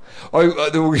 It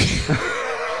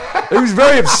was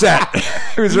very upset.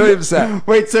 It was very upset.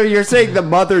 Wait, so you're saying the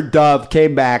mother dove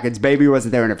came back, its baby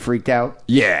wasn't there, and it freaked out?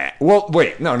 Yeah. Well,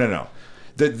 wait. No.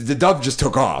 The dove just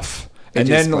took off. And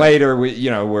then later,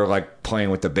 we're like playing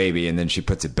with the baby, and then she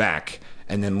puts it back.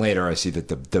 And then later I see that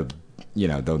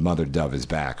the mother dove is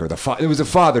back. Or it was a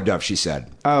father dove, she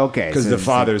said. Oh, okay. Because the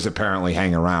fathers apparently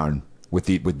hang around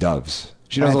with doves.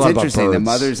 She knows a lot about birds. Interesting. The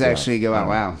mothers actually go out.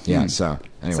 Wow. Yeah. So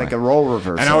anyway, it's like a role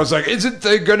reversal. And I was like, isn't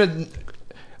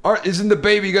the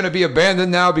baby gonna be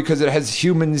abandoned now because it has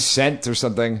human scent or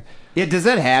something? Yeah. Does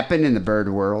that happen in the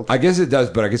bird world? I guess it does,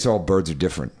 but I guess all birds are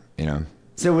different.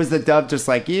 So was the dove just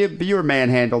like, you were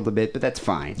manhandled a bit, but that's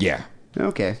fine? Yeah.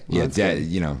 Okay. Well,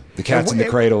 the cat's in the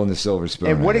cradle and the silver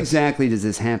spoon. And what exactly does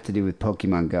this have to do with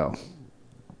Pokemon Go?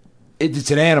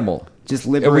 It's an animal. Just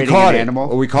liberating an animal?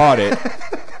 Well, we caught it,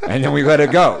 and then we let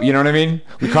it go. You know what I mean?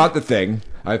 We caught the thing.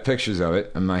 I have pictures of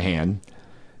it in my hand.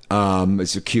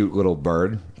 It's a cute little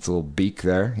bird. It's a little beak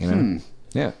there,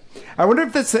 Yeah. I wonder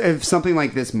if something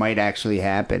like this might actually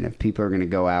happen, if people are going to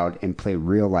go out and play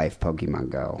real-life Pokemon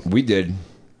Go. We did.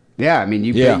 Yeah, I mean,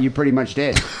 you pretty much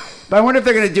did. But I wonder if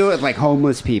they're going to do it with, like,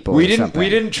 homeless people or something. We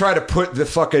didn't try to put the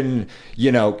fucking,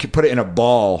 put it in a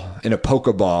ball, in a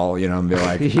Pokeball, and be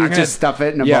like... you just stuff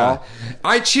it in a ball?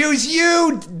 I choose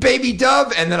you, baby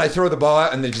dove! And then I throw the ball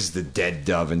out, and there's just the dead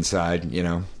dove inside,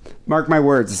 Mark my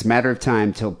words, it's a matter of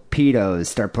time till pedos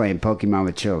start playing Pokemon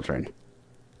with children.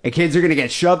 And kids are going to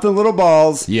get shoved in little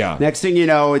balls. Yeah. Next thing you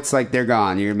know, it's like they're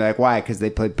gone. You're going to be like, why? Because they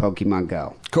played Pokemon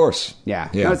Go. Of course. Yeah.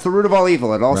 No, it's the root of all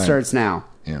evil. It all starts now.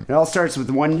 Yeah. It all starts with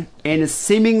one and a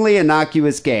seemingly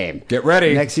innocuous game. Get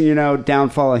ready. Next thing you know,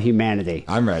 downfall of humanity.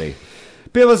 I'm ready.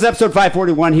 People, this is episode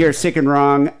 541 here, Sick and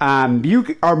Wrong.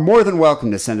 You are more than welcome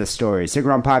to send us stories.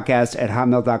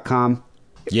 sickandwrongpodcast@hotmail.com.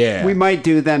 Yeah. We might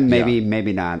do them,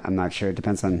 maybe not. I'm not sure. It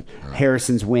depends on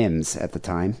Harrison's whims at the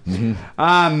time.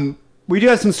 Mm-hmm. We do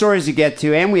have some stories to get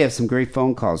to, and we have some great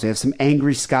phone calls. We have some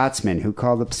angry Scotsmen who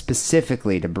called up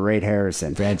specifically to berate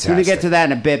Harrison. Fantastic. We're going to get to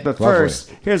that in a bit, but first,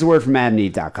 here's a word from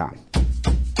AdamandEve.com.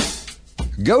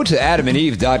 Go to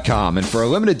AdamandEve.com, and for a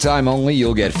limited time only,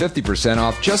 you'll get 50%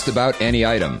 off just about any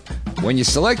item. When you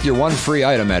select your one free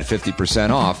item at 50%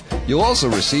 off, you'll also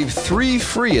receive 3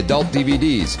 free adult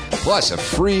DVDs, plus a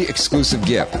free exclusive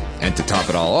gift. And to top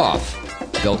it all off,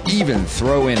 they'll even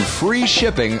throw in free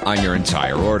shipping on your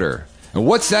entire order. And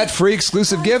what's that free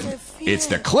exclusive gift? It's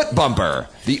the Clit Bumper,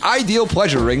 the ideal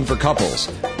pleasure ring for couples.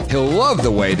 He'll love the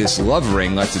way this love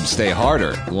ring lets him stay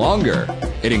harder, longer.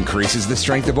 It increases the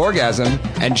strength of orgasm,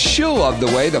 and she'll love the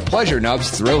way the pleasure nubs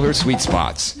thrill her sweet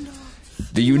spots.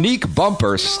 The unique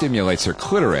bumper stimulates her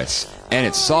clitoris, and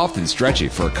it's soft and stretchy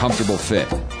for a comfortable fit.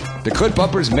 The Clit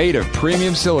Bumper is made of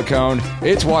premium silicone,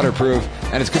 it's waterproof,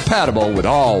 and it's compatible with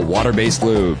all water-based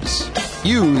lubes.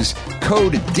 Use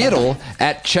code DIDDLE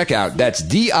at checkout. That's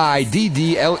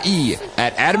DIDDLE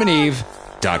at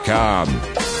AdamandEve.com.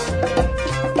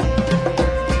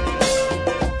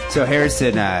 So,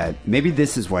 Harrison, maybe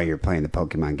this is why you're playing the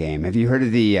Pokemon game. Have you heard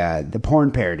of the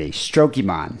porn parody,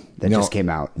 Strokemon, that just came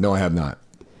out? No, I have not.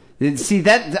 See,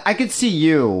 that I could see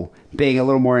you being a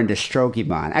little more into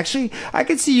Strokemon. Actually, I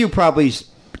could see you probably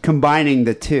combining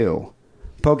the two,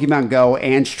 Pokemon Go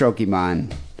and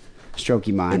Strokemon.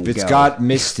 If it's got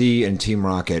Misty and Team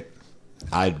Rocket,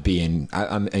 I'm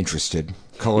interested.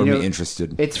 Color me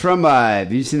interested. It's from,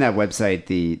 have you seen that website,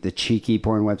 the cheeky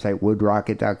porn website,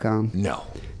 woodrocket.com? No.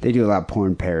 They do a lot of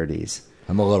porn parodies.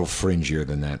 I'm a little fringier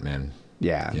than that, man.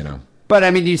 Yeah. You know. But,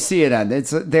 I mean, you see it on,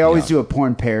 they always do a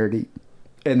porn parody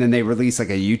and then they release like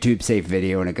a YouTube safe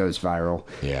video and it goes viral.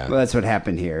 Yeah. Well, that's what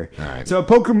happened here. All right. So a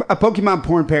Pokemon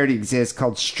porn parody exists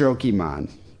called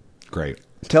Strokemon. Great.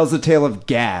 It tells the tale of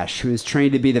Gash, who is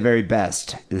trained to be the very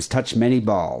best and has touched many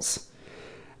balls.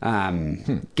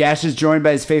 Gash is joined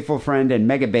by his faithful friend and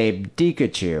mega babe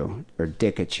Dikachu, or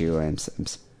Dikachu.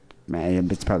 It's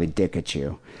probably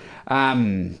Dikachu.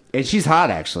 And she's hot,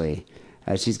 actually.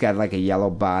 She's got like a yellow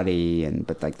body,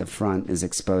 but like the front is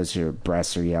exposed. Her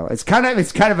breasts are yellow. It's kind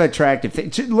of an attractive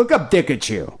thing. Look up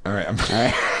Dikachu. All right.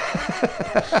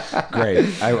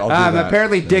 Great. I'll do that.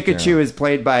 Apparently, Dikachu is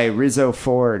played by Rizzo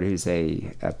Ford, who's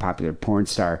a popular porn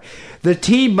star. The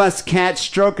team must catch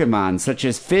Strokemon such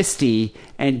as Fisty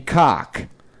and Cock.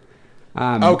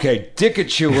 Okay,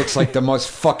 Dikachu looks like the most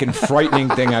fucking frightening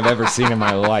thing I've ever seen in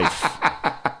my life.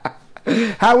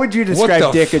 How would you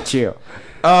describe Dikachu?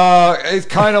 It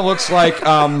kind of looks like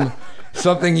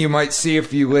something you might see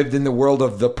if you lived in the world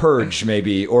of The Purge,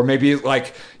 maybe, or maybe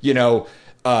like Mr.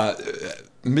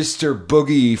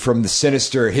 Boogie from The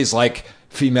Sinister, his like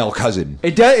female cousin.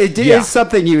 It is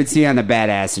something you would see on a bad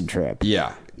acid trip.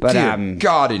 Yeah, but dear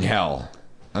God in hell.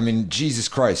 I mean, Jesus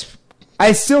Christ.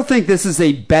 I still think this is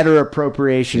a better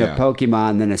appropriation of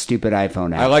Pokemon than a stupid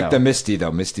iPhone app. I like the Misty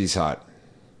though. Misty's hot.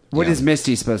 What is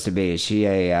Misty supposed to be? Is she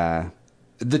a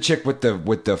the chick with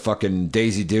the fucking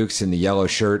Daisy Dukes in the yellow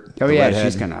shirt? Oh yeah, redhead?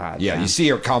 she's kind of hot. Yeah, you see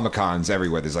her Comic-Cons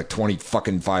everywhere. There's like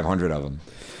 500 of them.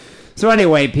 So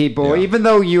anyway, people, even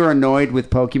though you're annoyed with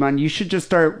Pokemon, you should just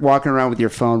start walking around with your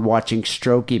phone watching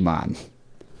Strokemon.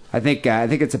 I think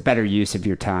it's a better use of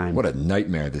your time. What a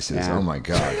nightmare this is! Yeah. Oh my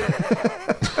God.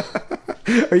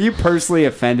 Are you personally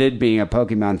offended being a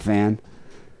Pokemon fan?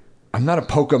 I'm not a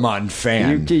Pokemon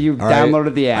fan. You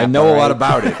downloaded the app. I know a lot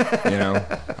about it.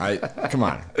 Come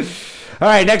on. All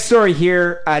right, next story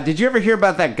here. Did you ever hear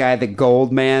about that guy, the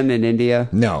Gold Man in India?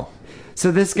 No. So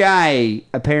this guy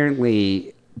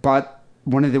apparently bought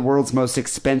one of the world's most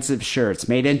expensive shirts,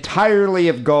 made entirely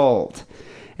of gold.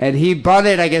 And he bought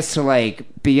it, I guess, to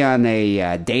like be on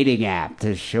a dating app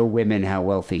to show women how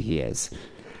wealthy he is.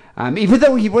 Even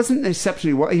though he wasn't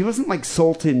exceptionally wealthy, he wasn't like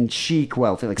Sultan Sheikh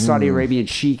wealthy, like Saudi Arabian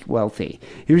Sheikh wealthy.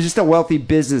 He was just a wealthy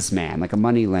businessman, like a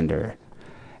moneylender.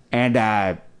 And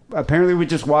apparently would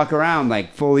just walk around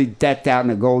like fully decked out in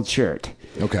a gold shirt.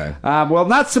 Okay. Well,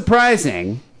 not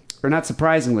surprisingly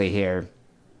here,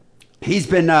 he's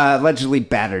been allegedly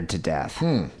battered to death.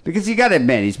 Because you got to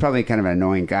admit, he's probably kind of an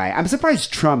annoying guy. I'm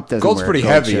surprised Trump doesn't Gold's wear pretty a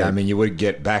gold heavy. shirt. I mean, you would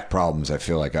get back problems, I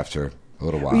feel like, after a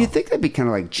little while. Well, you'd think that'd be kind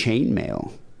of like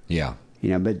chainmail. Yeah.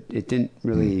 But it didn't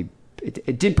really...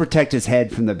 It didn't protect his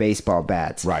head from the baseball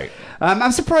bats. Right.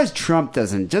 I'm surprised Trump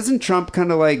doesn't. Doesn't Trump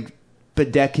kind of like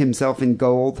bedeck himself in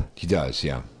gold? He does,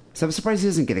 yeah. So I'm surprised he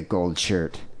doesn't get a gold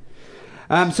shirt.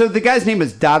 So the guy's name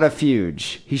is Dada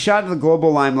Fuge. He shot in the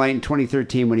global limelight in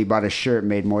 2013 when he bought a shirt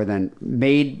made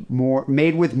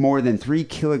with more than 3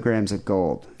 kilograms of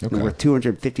gold, worth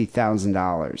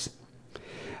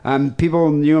 $250,000.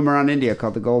 People knew him around India,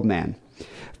 called the Gold Man.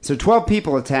 So 12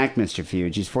 people attacked Mr.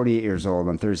 Fuge. He's 48 years old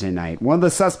on Thursday night. One of the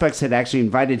suspects had actually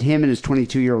invited him and his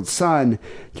 22-year-old son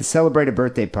to celebrate a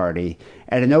birthday party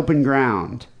at an open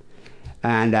ground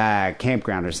and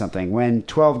campground or something when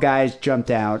 12 guys jumped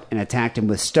out and attacked him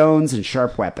with stones and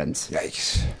sharp weapons.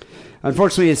 Yikes.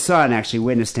 Unfortunately, his son actually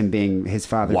witnessed his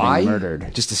father being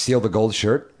murdered. Just to steal the gold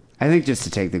shirt? I think just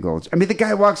to take the gold. I mean, the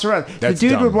guy walks around. That's the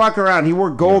dude dumb. would walk around. He wore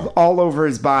gold all over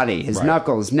his body, his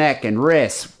knuckles, neck, and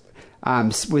wrists.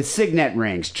 With signet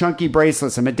rings, chunky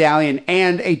bracelets, a medallion,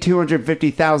 and a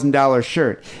 $250,000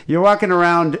 shirt. You're walking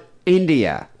around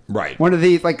India. Right. One of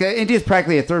the, India's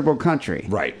practically a third world country.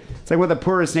 Right. It's like one of the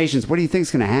poorest nations. What do you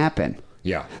think's going to happen?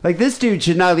 Yeah. Like, this dude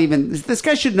this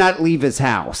guy should not leave his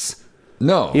house.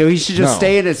 No. He should just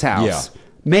stay at his house. Yeah.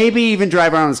 Maybe even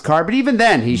drive around his car, but even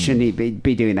then, he shouldn't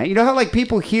be doing that. You know how,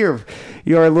 people here,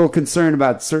 you're a little concerned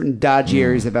about certain dodgy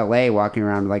areas of LA walking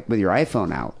around, with your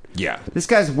iPhone out. Yeah. This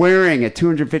guy's wearing a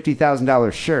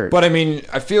 $250,000 shirt. But I mean,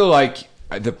 I feel like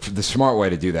the smart way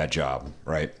to do that job,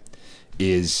 right,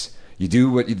 is you do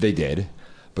what they did,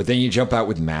 but then you jump out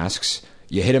with masks,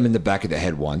 you hit him in the back of the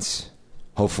head once,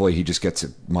 hopefully he just gets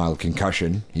a mild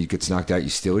concussion, he gets knocked out, you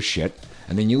steal his shit,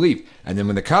 and then you leave. And then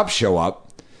when the cops show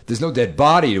up, there's no dead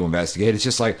body to investigate, it's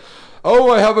just like, oh,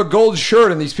 I have a gold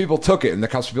shirt and these people took it. And the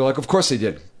cops will be like, of course they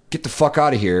did. Get the fuck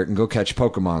out of here and go catch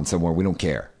Pokemon somewhere, we don't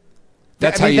care.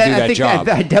 That's how you do that job.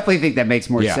 I definitely think that makes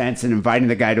more sense than inviting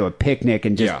the guy to a picnic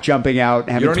and just jumping out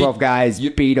and having 12 guys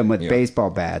beat him with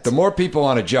baseball bats. The more people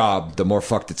on a job, the more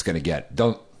fucked it's going to get.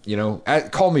 Don't,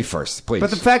 call me first, please. But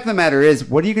the fact of the matter is,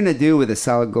 what are you going to do with a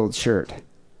solid gold shirt?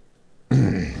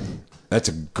 That's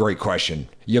a great question.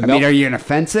 I mean, are you going to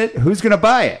fence it? Who's going to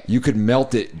buy it? You could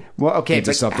melt it. Well, okay, into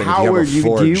but something how if are you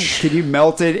have a you? forge. Can you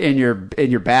melt it in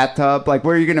your bathtub? Like,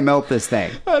 where are you going to melt this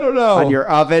thing? I don't know. On your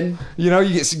oven? You know,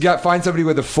 you got find somebody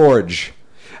with a forge.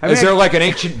 mean, Is there like an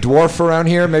ancient dwarf around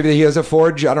here? Maybe he has a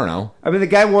forge. I don't know. I mean, the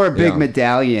guy wore a big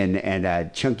medallion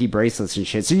and chunky bracelets and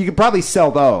shit, so you could probably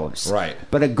sell those. Right.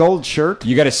 But a gold shirt?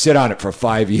 You got to sit on it for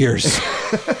 5 years,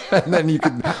 and then you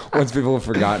can. Once people have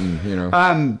forgotten, you know.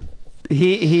 A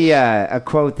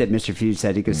quote that Mr. Fuge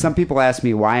said. He goes, "Some people ask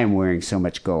me why I'm wearing so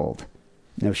much gold."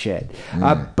 No shit.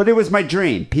 But it was my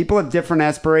dream. People have different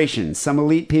aspirations. Some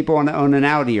elite people want to own an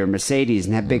Audi or Mercedes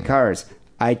and have big cars.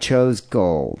 I chose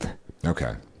gold.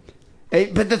 Okay.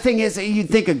 But the thing is, you'd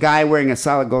think a guy wearing a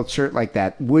solid gold shirt like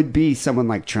that would be someone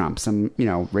like Trump, some,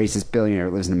 racist billionaire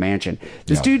who lives in a mansion.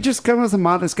 This dude just kind of was a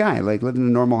modest guy, like lived in a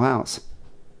normal house.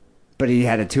 But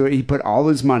he put all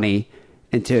his money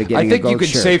into getting a gold shirt. I think you could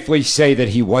safely say that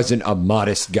he wasn't a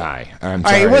modest guy. I'm sorry.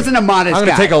 All right, he wasn't a modest guy. I'm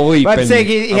going to take a leap. But I'm saying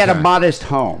he had a modest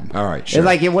home. All right, sure.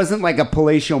 It wasn't like a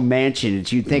palatial mansion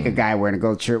that you'd think a guy wearing a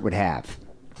gold shirt would have.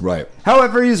 Right.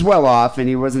 However, he's well off, and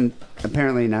he wasn't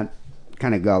apparently not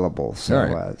kind of gullible. So,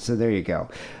 right. So there you go.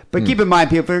 But keep in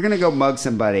mind, people, if you're going to go mug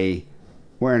somebody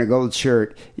wearing a gold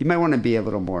shirt, you might want to be a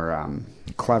little more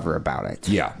clever about it.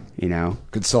 Yeah.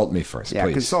 Consult me first, yeah,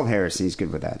 please. Consult Harrison. He's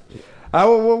good with that.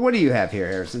 What do you have here,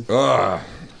 Harrison? I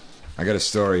got a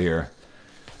story here.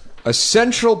 A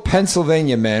central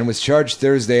Pennsylvania man was charged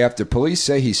Thursday after police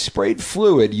say he sprayed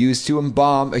fluid used to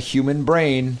embalm a human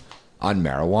brain on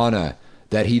marijuana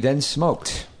that he then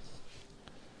smoked.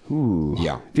 Ooh.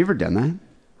 Yeah. Have you ever done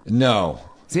that? No.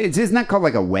 Isn't that called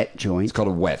like a wet joint? It's called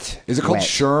a wet. Is it called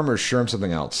Sherm or Sherm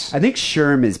something else? I think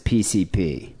Sherm is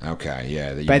PCP. Okay,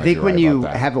 yeah. But I think when you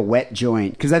have a wet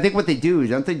joint, because I think what they do,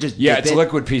 don't they just dip it's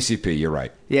liquid PCP, you're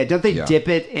right. Yeah, don't they dip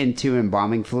it into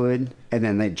embalming fluid and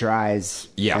then it dries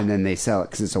and then they sell it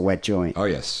because it's a wet joint? Oh,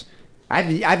 yes.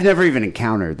 I've never even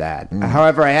encountered that.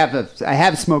 However, I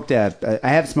have smoked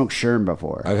Sherm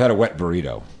before. I've had a wet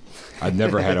burrito. I've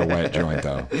never had a wet joint,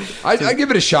 though. I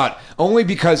give it a shot, only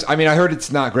because, I heard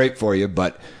it's not great for you,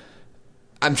 but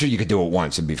I'm sure you could do it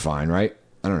once and be fine, right?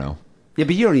 I don't know. Yeah,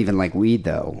 but you don't even like weed,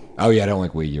 though. Oh, yeah, I don't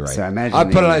like weed, you're right. So I imagine I'll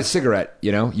put it on a cigarette,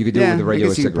 you could do it with a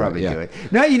regular cigarette. Probably do it.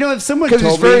 No, if someone because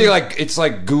told it's very, me... it's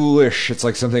like ghoulish. It's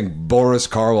like something Boris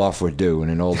Karloff would do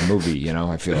in an old movie,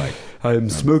 I feel like.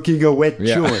 I'm smoking a wet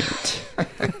joint.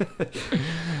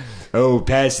 Oh,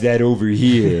 pass that over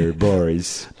here,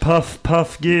 Boris. Puff,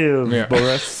 puff, give,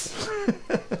 Boris.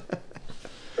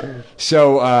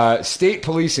 So, state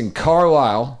police in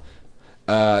Carlisle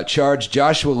charged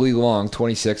Joshua Lee Long,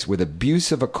 26, with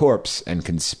abuse of a corpse and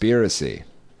conspiracy.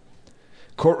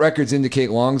 Court records indicate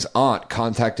Long's aunt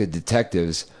contacted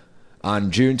detectives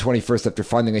on June 21st after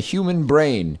finding a human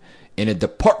brain in a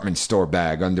department store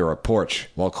bag under a porch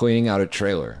while cleaning out a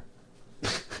trailer.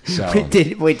 So,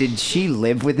 did she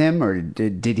live with him, or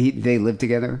did they live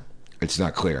together? It's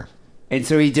not clear. And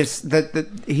so he just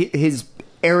his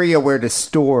area where to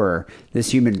store this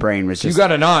human brain was just... You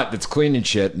got an aunt that's cleaning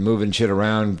shit, moving shit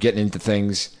around, getting into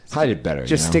things. Hide it better.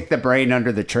 Just stick the brain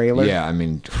under the trailer? Yeah,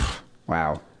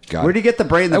 Wow. God. Where'd he get the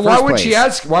brain in the and first why would place? she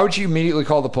ask? Why would she immediately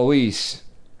call the police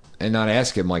and not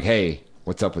ask him, like, hey,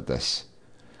 what's up with this?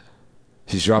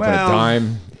 She's dropping a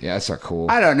dime. Yeah, that's not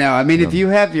cool. I don't know. If you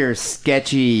have your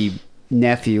sketchy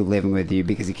nephew living with you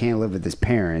because he can't live with his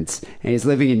parents and he's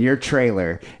living in your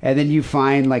trailer, and then you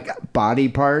find like body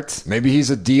parts. Maybe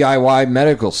he's a DIY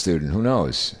medical student. Who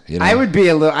knows? I'm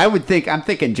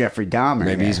thinking Jeffrey Dahmer.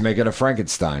 Maybe he's making a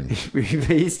Frankenstein.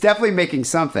 He's definitely making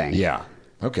something. Yeah.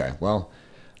 Okay. Well,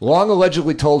 Long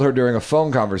allegedly told her during a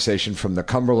phone conversation from the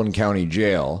Cumberland County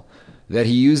Jail that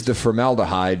he used the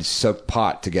formaldehyde soaked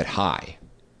pot to get high.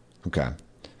 Okay.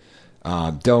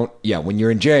 When you're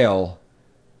in jail,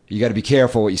 you got to be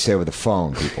careful what you say with the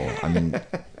phone, people.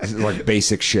 This is like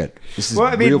basic shit. This is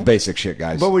real basic shit,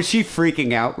 guys. But was she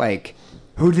freaking out like,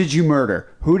 who did you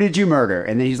murder? Who did you murder?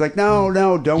 And then he's like, no,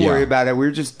 don't worry about it.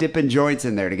 We're just dipping joints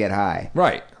in there to get high.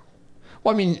 Right.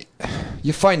 Well,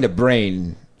 you find a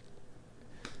brain,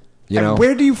 And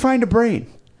where do you find a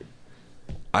brain?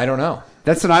 I don't know.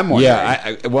 That's what I'm wondering.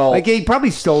 Yeah, he probably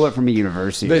stole it from a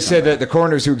university. They said that the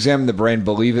coroners who examined the brain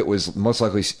believe it was most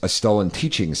likely a stolen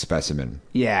teaching specimen.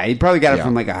 Yeah, he probably got it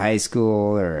from like a high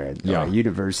school or a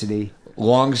university.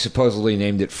 Long supposedly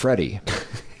named it Freddie.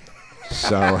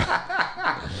 So,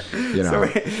 So,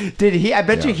 did he? I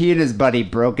bet you he and his buddy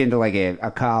broke into like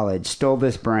a college, stole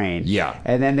this brain. Yeah,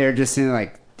 and then they're just saying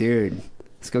like, dude,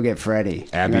 let's go get Freddie.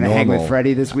 Abby you Normal. Hang with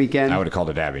Freddie this weekend. I would have called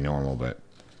it Abby Normal, but.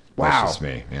 Wow. That's just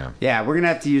me. Yeah. Yeah, we're gonna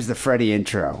have to use the Freddie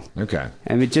intro. Okay.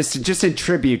 I mean, just in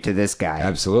tribute to this guy.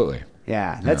 Absolutely.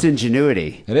 Yeah, that's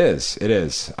ingenuity. It is. It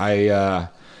is. I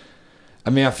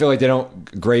mean, I feel like they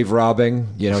don't grave robbing.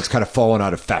 You know, it's kind of fallen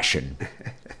out of fashion.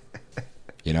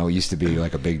 You know, it used to be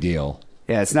like a big deal.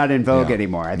 Yeah, it's not in vogue No,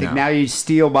 anymore. I think no. now you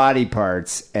steal body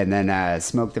parts and then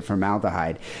smoke the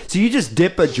formaldehyde. So you just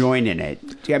dip a joint in it.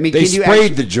 I mean, They can you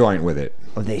sprayed the joint with it.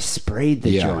 Oh, they sprayed the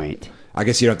Yeah. joint. I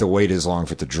guess you don't have to wait as long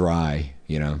for it to dry.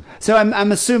 You know. So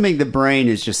I'm assuming the brain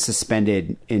is just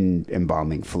suspended in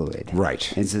embalming fluid,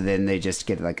 Right. And so then they just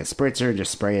get like a spritzer and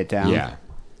just spray it down. Yeah.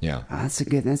 Yeah. Oh, that's a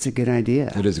good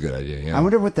idea. It is a good idea. Yeah. I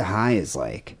wonder what the high is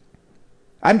like.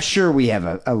 I'm sure we have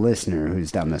a listener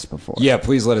who's done this before. Yeah.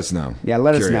 Please let us know. Yeah,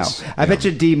 let Curious. us know. I bet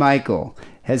you D. Michael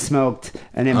has smoked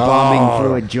an embalming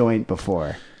fluid joint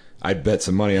before. I'd bet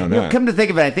some money on You know, that. come to think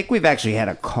of it, I think we've actually had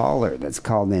a caller that's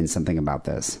called in something about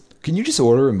this. Can you just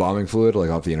order embalming fluid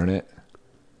like off the internet?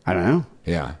 I don't know.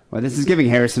 Yeah. Well, this is giving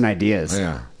Harrison ideas.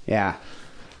 Yeah. Yeah.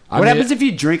 I What mean, happens if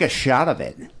you drink a shot of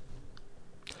it?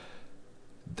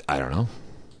 I don't know.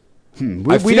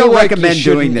 We feel don't like recommend you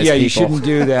shouldn't- doing this, Yeah, you people. shouldn't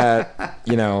do that.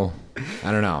 You know,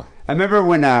 I don't know. I remember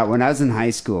when I was in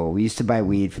high school, we used to buy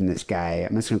weed from this guy.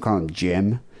 I'm just going to call him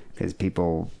Jim because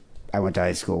people I went to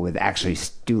high school with actually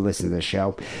do listen to the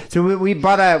show. So we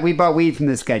bought weed from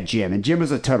this guy Jim, and Jim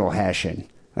was a total Hessian.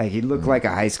 Like he looked like a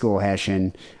high school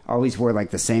Hessian. Always wore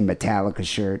like the same Metallica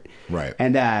shirt. Right.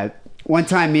 And one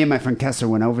time, me and my friend Kessler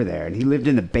went over there, and he lived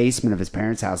in the basement of his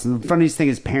parents' house. And the funniest thing,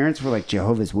 his parents were like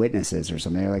Jehovah's Witnesses or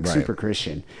something. They're like Right. super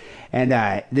Christian. And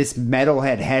this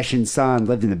metalhead Hessian son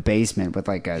lived in the basement with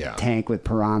like a tank with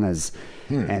piranhas.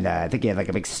 And I think he had like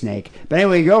a big snake. But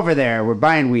anyway, we go over there. We're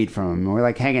buying weed from him. And we're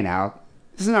like hanging out.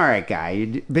 He's an all right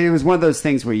guy. But it was one of those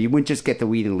things where you wouldn't just get the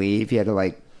weed and leave. You had to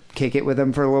like kick it with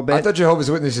him for a little bit. I thought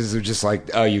Jehovah's Witnesses were just like,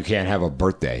 oh, you can't have a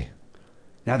birthday.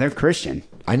 Now they're Christian.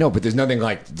 I know, but there's nothing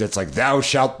like that's like thou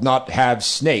shalt not have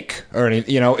snake or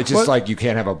anything. You know, it's just like you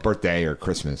can't have a birthday or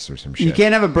Christmas or some shit. You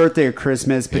can't have a birthday or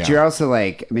Christmas, but Yeah. you're also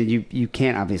like, I mean, you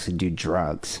can't obviously do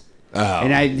drugs. Oh.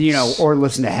 And or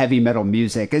listen to heavy metal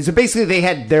music. And so basically they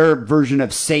had their version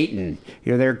of Satan,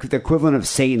 their the equivalent of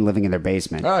Satan living in their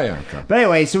basement. Oh yeah. Okay. But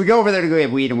anyway, so we go over there to go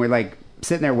get weed, and we're like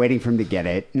sitting there waiting for him to get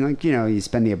it. And like, you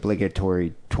spend the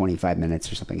obligatory 25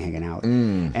 minutes or something hanging out.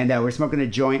 And we're smoking a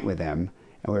joint with him,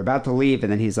 and we're about to leave,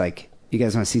 and then he's like, you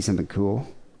guys want to see something cool?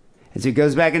 And so he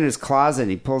goes back in his closet,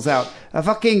 and he pulls out a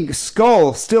fucking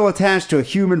skull still attached to a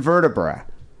human vertebra.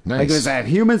 Nice. Like it was a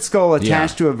human skull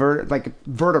attached to a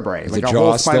vertebrae. Is like the a jaw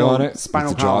whole still on it? spinal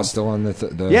Is the jaw column. still on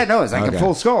the Yeah, no, it's like a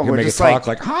full skull. You We're make just it talk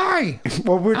like hi.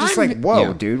 Well, we're just like,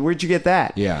 whoa, dude, where'd you get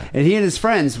that? Yeah. And he and his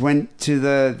friends went to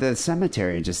the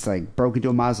cemetery and just like broke into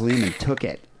a mausoleum and took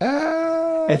it.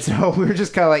 And so we were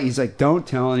just kind of like, he's like, don't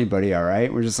tell anybody, all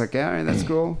right? We're just like, all right, that's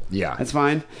cool. Yeah. That's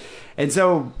fine. And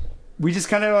so we just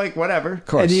kind of like, whatever. Of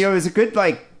course. And it was a good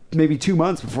like maybe 2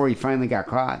 months before he finally got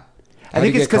caught. I How'd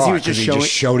think he it's get because he caught? was just 'Cause he showing.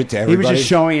 just showed it to He was everybody? just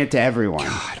showing it to everyone.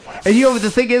 And the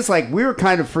thing is, like, we were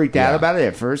kind of freaked out Yeah. about it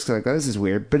at first, like, oh, this is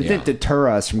weird, but it Yeah. didn't deter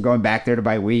us from going back there to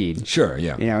buy weed. Sure.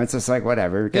 Yeah. It's just like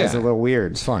whatever. It's Yeah. a little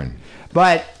weird. It's fine.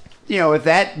 But if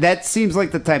that seems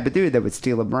like the type of dude that would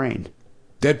steal a brain,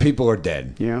 Dead people are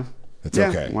dead. That's Yeah,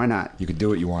 okay. why not? You can do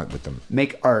what you want with them.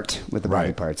 Make art with the body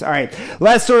Right. parts. All right.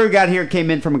 Last story we got here came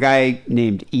in from a guy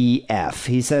named EF.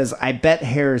 He says, I bet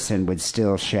Harrison would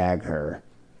still shag her.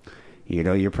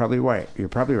 You're probably right. You're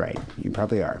probably right. You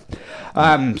probably are.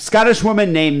 Scottish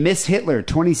woman named Miss Hitler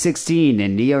 2016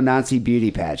 in neo-Nazi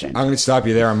beauty pageant. I'm going to stop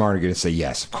you there. I'm already going to say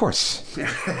yes. Of course.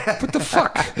 What the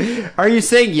fuck? Are you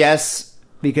saying yes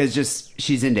because just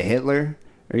she's into Hitler?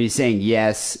 Or are you saying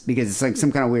yes because it's like some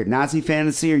kind of weird Nazi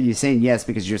fantasy? Or are you saying yes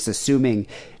because you're just assuming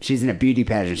she's in a beauty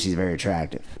pageant, she's very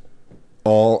attractive?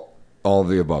 All of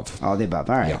the above. All the above.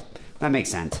 All right. Yeah. That makes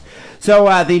sense. So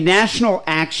the National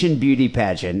Action Beauty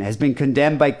Pageant has been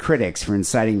condemned by critics for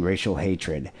inciting racial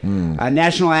hatred.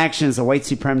 National Action is a white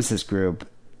supremacist group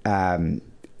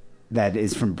that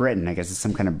is from Britain. I guess it's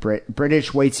some kind of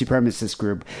British white supremacist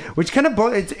group, which kind of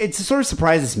it sort of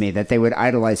surprises me that they would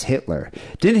idolize Hitler.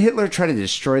 Didn't Hitler try to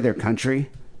destroy their country?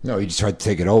 No, he just tried to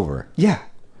take it over. Yeah.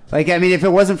 Like, I mean, if it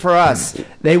wasn't for us,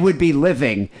 they would be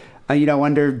living,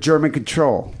 under German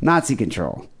control, Nazi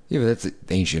control. Yeah, but that's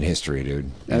ancient history,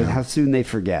 dude. How soon they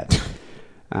forget.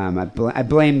 I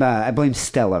blame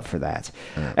Stella for that.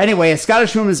 Anyway, a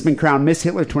Scottish woman has been crowned Miss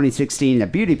Hitler 2016 in a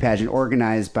beauty pageant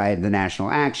organized by the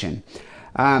National Action,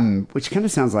 which kind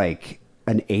of sounds like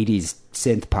an 80s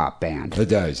synth pop band. It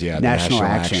does, yeah. the National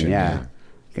Action, yeah.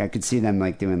 I could see them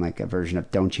like doing like a version of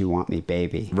 "Don't You Want Me,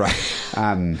 Baby." Right.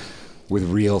 with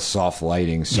real soft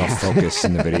lighting, soft focus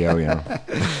in the video. You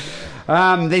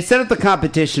know, They set up the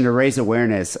competition to raise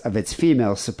awareness of its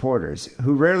female supporters,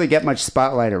 who rarely get much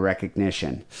spotlight or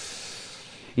recognition.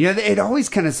 You know, it always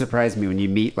kind of surprised me when you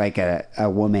meet like a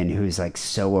woman who's like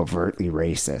so overtly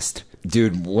racist.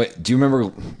 dude. Do you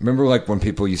remember like when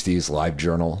people used to use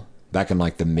LiveJournal back in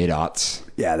like the mid-aughts?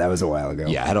 Yeah, that was a while ago.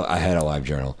 Yeah, I had a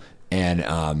LiveJournal,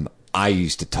 and I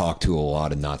used to talk to a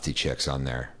lot of Nazi chicks on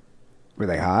there. Were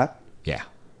they hot? Yeah.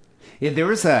 Yeah, there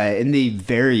was in the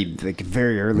very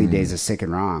early days of Sick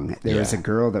and Wrong, there was a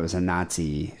girl that was a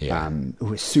Nazi who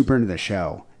was super into the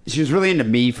show. She was really into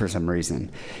me for some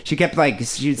reason. She kept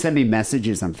she'd send me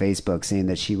messages on Facebook saying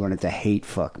that she wanted to hate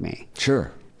fuck me.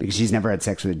 Sure. Because she's never had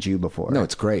sex with a Jew before. No,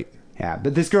 it's great. Yeah,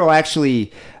 but this girl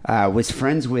actually was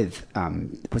friends with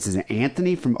what's his name,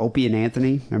 Anthony from Opie and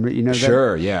Anthony. Remember, you know that?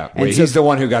 Sure, yeah. And Wait, so he's the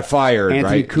one who got fired,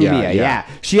 Anthony right? Cumia, yeah.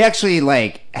 She actually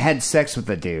had sex with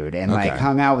the dude and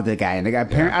hung out with the guy. And the guy, I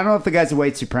don't know if the guy's a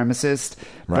white supremacist,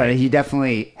 but he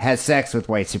definitely has sex with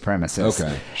white supremacists.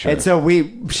 Okay, sure. And so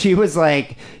she was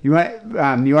like, "You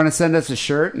want to send us a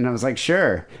shirt?" And I was like,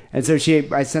 "Sure." And so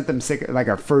I sent them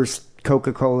our first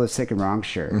Coca-Cola Sick and Wrong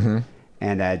shirt. Mm-hmm.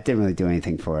 And didn't really do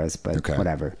anything for us, but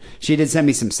whatever. She did send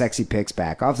me some sexy pics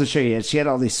back. I'll also show you. She had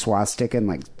all these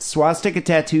swastika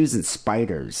tattoos and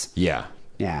spiders. Yeah.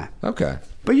 Yeah. Okay.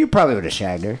 But you probably would have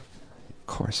shagged her. Of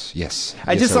course. Yes.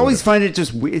 I just always find it's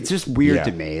just weird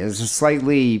to me. It's just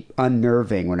slightly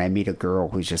unnerving when I meet a girl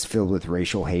who's just filled with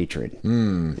racial hatred.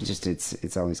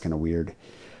 It's always kind of weird.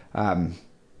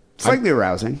 Slightly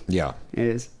arousing. Yeah. It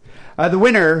is. The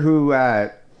winner, who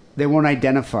they won't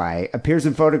identify, appears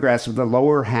in photographs with the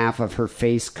lower half of her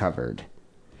face covered.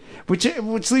 Which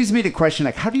leads me to question,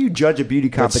 how do you judge a beauty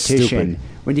competition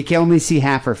when you can only see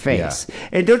half her face? Yeah.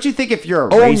 And don't you think if you're a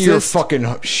racist... Own your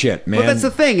fucking shit, man. Well, that's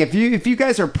the thing. If you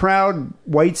guys are proud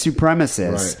white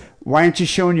supremacists, why aren't you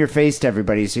showing your face to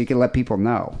everybody so you can let people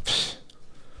know?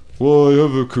 Well, I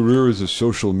have a career as a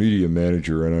social media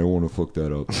manager, and I don't want to fuck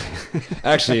that up.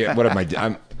 Actually, what am I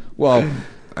doing?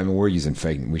 I mean, we're using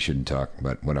fake. We shouldn't talk,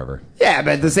 but whatever. Yeah,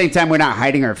 but at the same time, we're not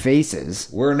hiding our faces.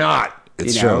 We're not.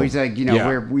 It's true. true. He's like,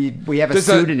 we have a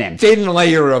pseudonym. Thin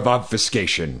layer of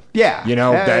obfuscation. Yeah.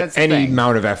 That any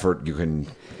amount of effort you can,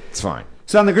 it's fine.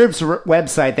 So on the group's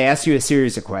website, they asked you a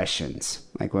series of questions.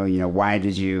 Like, why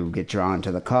did you get drawn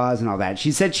to the cause and all that?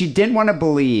 She said she didn't want to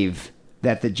believe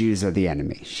that the Jews are the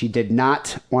enemy. She did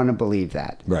not want to believe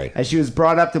that. Right. As she was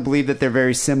brought up to believe that they're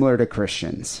very similar to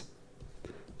Christians.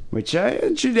 Which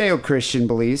Judeo-Christian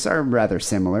beliefs are rather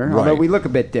similar, although we look a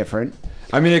bit different.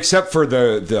 I mean, except for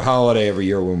the holiday every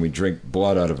year when we drink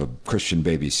blood out of a Christian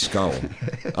baby's skull.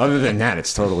 Other than that,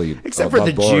 it's totally except for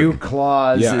the board. Jew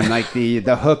claws and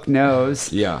the hook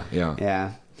nose.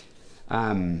 Yeah.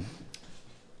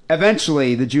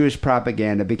 Eventually, the Jewish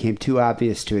propaganda became too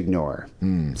obvious to ignore.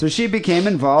 So she became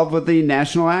involved with the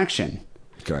National Action.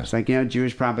 Okay. It's like,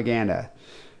 Jewish propaganda.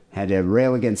 Had to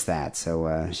rail against that,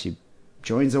 so she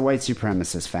joins the white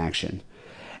supremacist faction.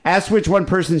 Asked which one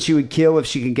person she would kill if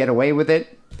she could get away with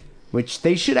it, which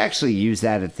they should actually use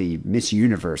that at the Miss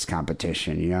Universe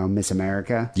competition, Miss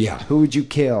America. Yeah. Who would you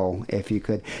kill if you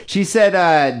could? She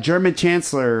said German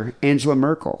Chancellor Angela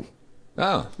Merkel.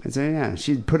 Oh. So, yeah,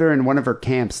 she'd put her in one of her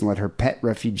camps and let her pet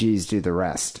refugees do the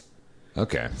rest.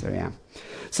 Okay. So, yeah.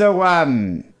 So,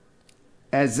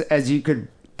 as you could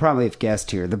probably have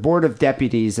guessed here, the Board of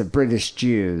Deputies of British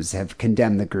Jews have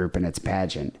condemned the group and its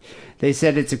pageant. They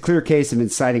said it's a clear case of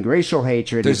inciting racial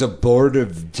hatred. There's a Board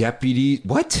of Deputies...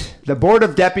 What? The Board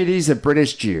of Deputies of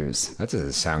British Jews. That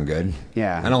doesn't sound good.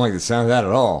 Yeah. I don't like the sound of that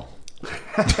at all.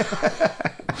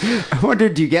 I wonder,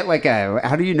 do you get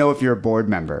how do you know if you're a board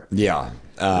member? Yeah.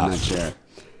 I'm not sure.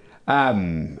 I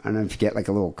don't know if you get a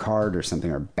little card or something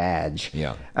or badge.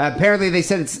 Yeah. Apparently, they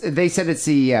said it's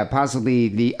the possibly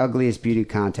the ugliest beauty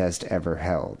contest ever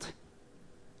held.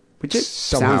 Which it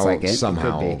sounds like it.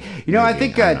 Somehow. It could be. I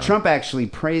think Trump actually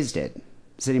praised it.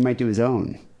 Said he might do his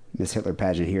own Miss Hitler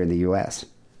pageant here in the U.S.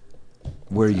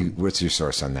 What's your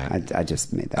source on that? I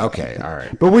just made that. Okay, all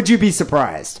right. But would you be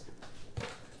surprised?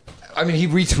 I mean, he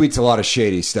retweets a lot of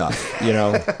shady stuff,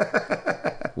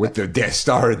 with the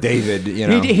Star of David,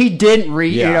 He didn't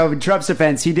in Trump's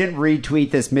defense, he didn't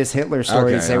retweet this Miss Hitler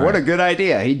story and say, what a good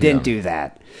idea. He didn't do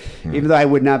that, even though I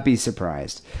would not be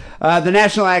surprised. The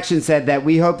National Action said that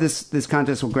we hope this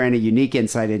contest will grant a unique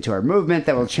insight into our movement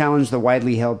that will challenge the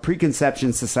widely held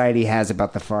preconceptions society has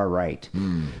about the far right.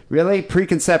 Really?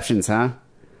 Preconceptions, huh?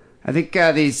 I think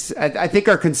I think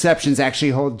our conceptions actually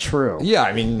hold true. Yeah,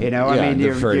 I mean,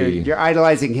 you're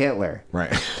idolizing Hitler,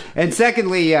 right? And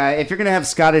secondly, if you're going to have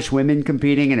Scottish women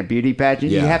competing in a beauty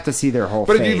pageant, you have to see their whole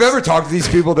face. But if you've ever talked to these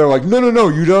people, they're like, no,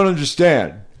 you don't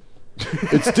understand.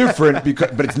 It's different,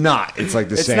 but it's not. It's like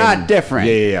the same. It's not different.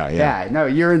 Yeah. No,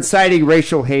 you're inciting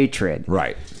racial hatred.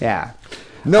 Right. Yeah.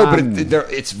 No, but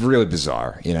it's really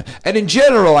bizarre, you know. And in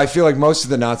general, I feel like most of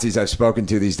the Nazis I've spoken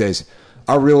to these days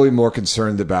are really more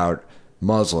concerned about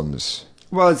Muslims.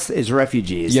 Well, it's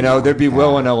refugees. You know, they'd be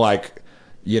willing to like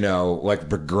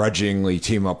begrudgingly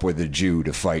team up with a Jew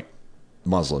to fight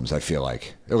Muslims. I feel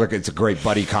like it's a great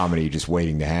buddy comedy just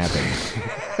waiting to happen.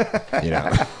 You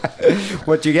know,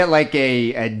 what you get like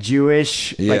a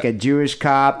Jewish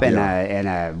cop and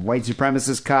a white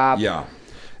supremacist cop. Yeah,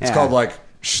 it's called like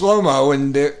Shlomo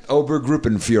and the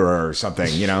Obergruppenführer or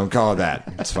something, you know, call it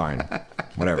that. It's fine.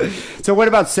 Whatever. So what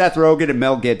about Seth Rogen and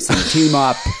Mel Gibson team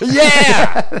up?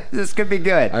 Yeah! This could be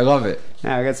good. I love it.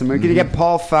 Now I got some. Can you get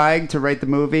Paul Feig to write the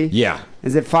movie? Yeah.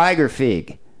 Is it Feig or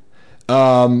Feig?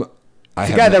 The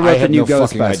guy that wrote the new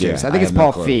Ghostbusters. I think it's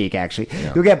Paul Feig, actually.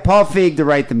 Yeah. You'll get Paul Feig to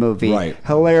write the movie. Right.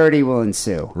 Hilarity will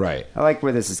ensue. Right. I like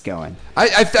where this is going.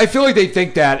 I feel like they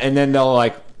think that, and then they'll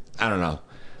I don't know.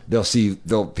 They'll see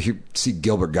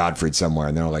Gilbert Gottfried somewhere,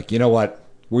 and they're like, you know what?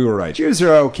 We were right. Jews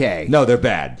are okay. No, they're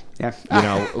bad. Yeah. You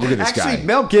know, look at this guy. Actually,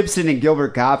 Mel Gibson and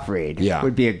Gilbert Gottfried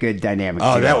would be a good dynamic.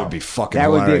 Oh, that would be fucking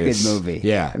hilarious. That would be a good movie.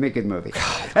 Yeah. That'd be a good movie.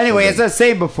 Anyway, as I was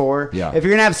saying before, if you're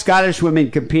going to have Scottish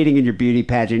women competing in your beauty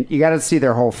pageant, you got to see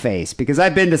their whole face. Because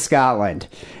I've been to Scotland,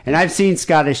 and I've seen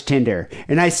Scottish Tinder,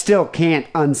 and I still can't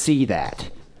unsee that.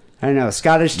 I don't know.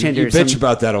 Scottish Tinder. You bitch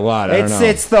about that a lot. I don't know.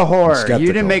 It's the horror. You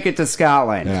didn't make it to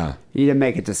Scotland. Yeah. You didn't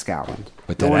make it to Scotland.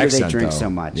 But that accent, they drink though, so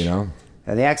much. You know?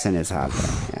 The accent is hot,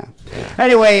 though. Yeah.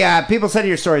 Anyway, people send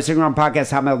your stories.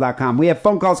 SignalPodcast@hotmail.com. We have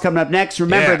phone calls coming up next.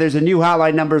 Remember, there's a new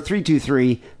hotline number,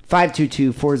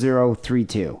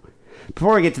 323-522-4032.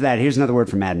 Before we get to that, here's another word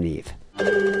from Adam and Eve.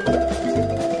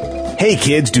 Hey,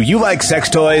 kids, do you like sex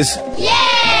toys?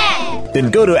 Yeah! Then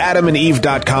go to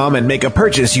adamandeve.com and make a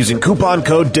purchase using coupon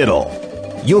code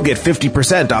DIDDLE. You'll get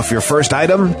 50% off your first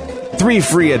item, 3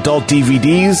 free adult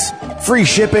DVDs, free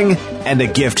shipping, and a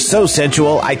gift so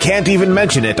sensual I can't even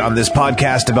mention it on this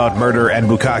podcast about murder and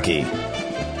bukkake.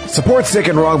 Support Sick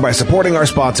and Wrong by supporting our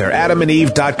sponsor,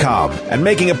 adamandeve.com, and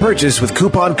making a purchase with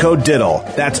coupon code DIDDLE.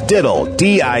 That's DIDDLE,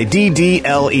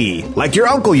 D-I-D-D-L-E, like your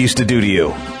uncle used to do to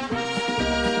you.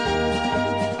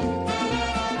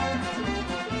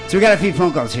 So we got a few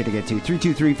phone calls here to get to.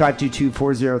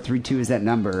 323-522-4032 is that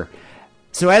number.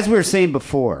 So as we were saying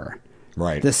before,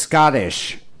 the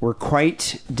Scottish were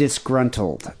quite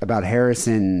disgruntled about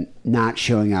Harrison not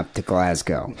showing up to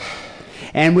Glasgow.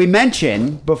 And we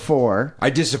mentioned before... I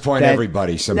disappoint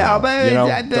everybody somehow. No, but you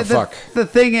know, the fuck? The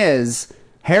thing is,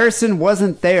 Harrison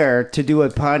wasn't there to do a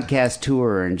podcast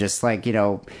tour and just like, you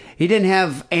know, he didn't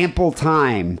have ample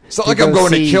time. It's not like I'm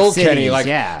going to kill Kenny. Like,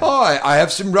 I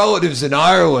have some relatives in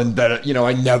Ireland that, you know,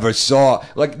 I never saw.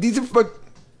 Like, these are...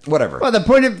 Whatever. Well,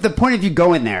 the point of you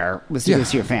going there was to go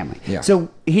see your family. Yeah. So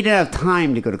he didn't have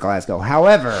time to go to Glasgow.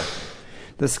 However,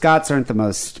 the Scots aren't the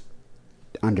most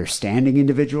understanding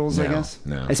individuals, I guess.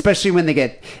 No. Especially when they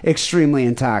get extremely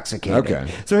intoxicated.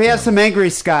 Okay. So he has some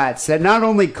angry Scots that not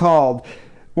only called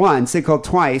once, they called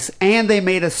twice, and they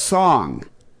made a song.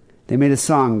 They made a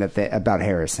song about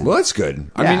Harrison. Well, that's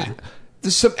good. I mean,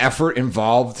 there's some effort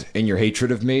involved in your hatred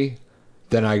of me.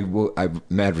 Then I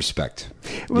mad respect.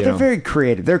 Well, they're very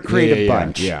creative. They're a creative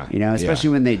bunch. Yeah. You know,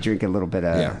 especially when they drink a little bit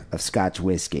of Scotch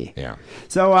whiskey. Yeah.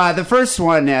 So the first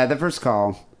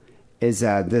call is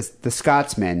the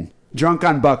Scotsman, drunk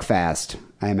on Buckfast,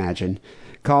 I imagine,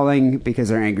 calling because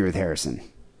they're angry with Harrison.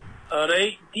 All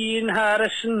right, Dean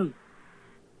Harrison.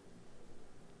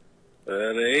 All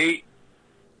right.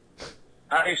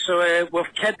 Aye, so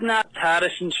we've kidnapped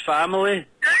Harrison's family.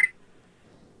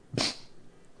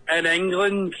 In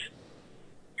England,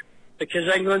 because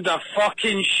England's a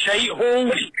fucking shithole.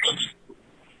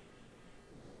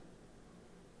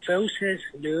 Phil says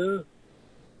no.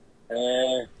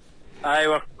 I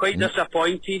were quite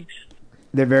disappointed.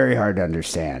 They're very hard to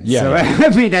understand. Yeah. So, I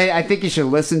mean, I think you should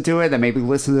listen to it and maybe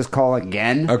listen to this call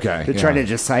again. Okay. To try to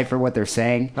decipher what they're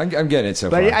saying. I'm getting it so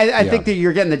far. But I think that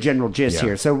you're getting the general gist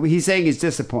here. So he's saying he's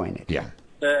disappointed. Yeah.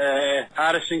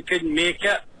 Harrison couldn't make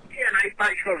it. And I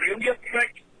packed for real, you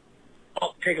prick.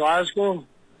 Up to Glasgow.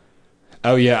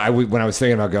 Oh, yeah. When I was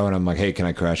thinking about going, I'm like, hey, can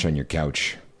I crash on your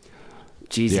couch?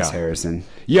 Jesus, Harrison.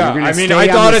 Yeah, I mean, I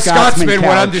thought a Scotsman would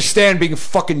understand being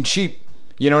fucking cheap.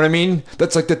 You know what I mean?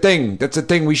 That's like the thing. That's the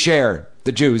thing we share,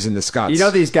 the Jews and the Scots. You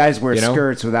know these guys wear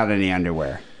skirts without any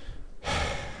underwear.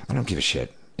 I don't give a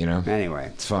shit. You know? Anyway.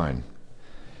 It's fine.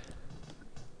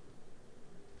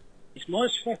 His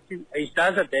mom's fucking... His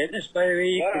dad's a dentist, by the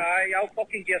way. Aye, I'll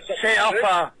fucking get something. Set up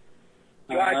a...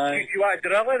 You want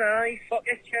drilling, aye? Fuck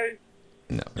your cow.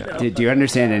 No. Do you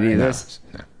understand any of this?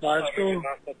 No. Glasgow.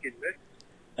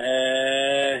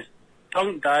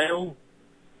 Tongue dial.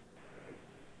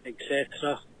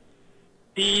 Etc.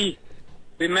 D.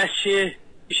 We miss you.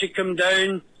 You should come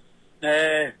down.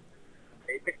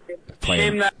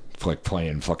 Shame that... Like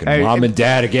playing fucking mom and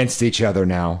dad against each other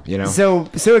now, you know? So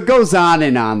it goes on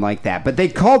and on like that. But they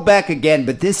called back again,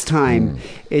 but this time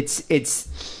it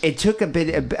took a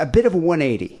bit of a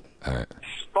 180. All right.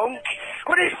 Spunk.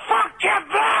 What the fuck you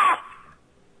there?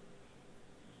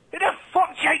 Who the fuck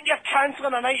you think you're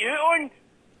cancelling a night out on?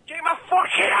 Get my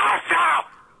fucking ass up!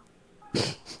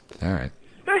 All right.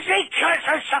 Who's they cunts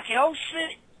on Sucky Hill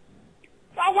Street?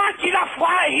 I want you to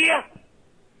fly here!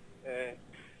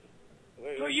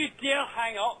 Don't you dare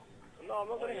hang up. No, I'm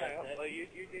not going to hang up. You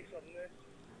do something there.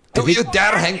 Don't you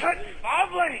dare hang...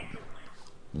 Family!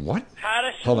 What?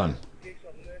 Harris. Hold on.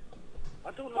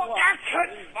 I don't know Fuck what... that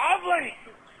cunt family!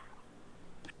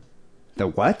 The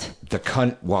what? The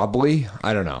cunt wobbly?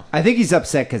 I don't know. I think he's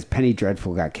upset because Penny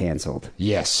Dreadful got canceled.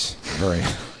 Yes. Very.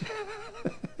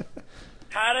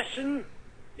 Harrison.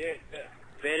 Yeah.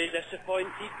 Very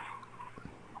disappointed.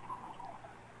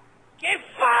 Get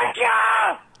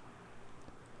fucker!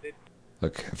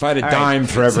 Look, if I had a dime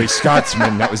for every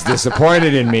Scotsman that was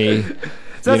disappointed in me...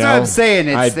 So that's what I'm saying.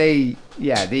 It's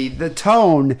the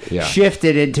tone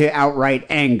shifted into outright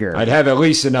anger. I'd have at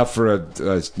least enough for a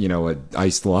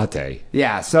iced latte.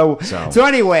 Yeah. So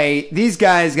anyway, these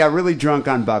guys got really drunk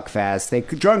on Buckfast. They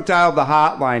drunk dialed the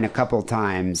hotline a couple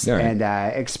times and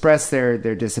expressed their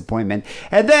disappointment.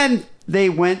 And then they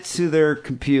went to their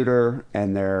computer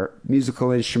and their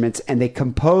musical instruments and they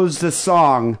composed a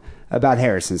song about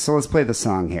Harrison. So let's play the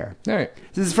song here. All right.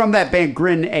 This is from that band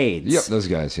Grin AIDS. Yep, those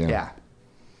guys. Yeah.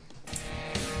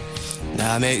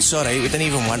 Nah, mate, it's alright. We didn't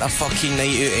even want a fucking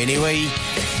night out anyway.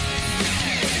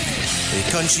 The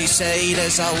countryside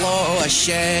is a lot of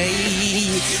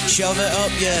shade. Shove it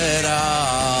up your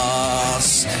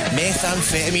arse.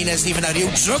 Methamphetamine isn't even a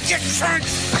real drug, you cunt!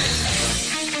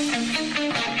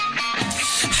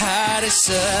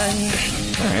 Harrison.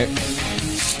 Alright.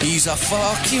 He's a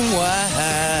fucking wank.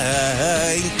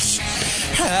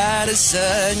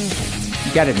 Harrison.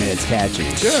 You gotta admit it's catchy.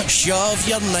 Yeah. Shove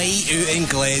your night out in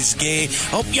Glasgow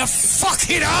up your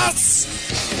fucking arse!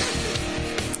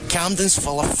 Camden's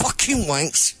full of fucking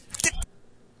wanks.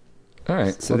 All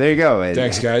right. So there you go.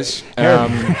 Thanks, guys.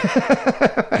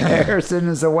 Harrison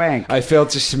is a wank. I failed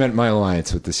to cement my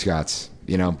alliance with the Scots,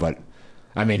 but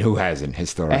I mean, who hasn't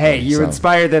historically? Hey, you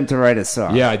inspired them to write a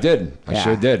song. Yeah, I did. I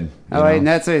sure did. And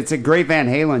it's a great Van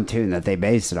Halen tune that they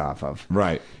based it off of.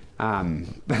 Right.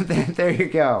 But there you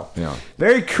go. Yeah.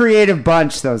 Very creative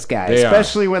bunch, those guys,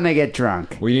 especially when they get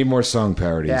drunk. We need more song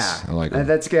parodies. Yeah, I like them.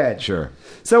 That's good. Sure.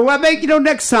 So what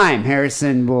next time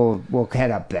Harrison will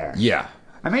head up there. Yeah.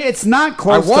 I mean, it's not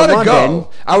close to London.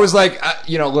 Go. I was like,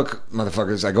 look,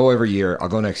 motherfuckers, I go every year. I'll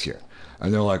go next year.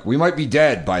 And they're like, we might be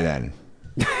dead by then.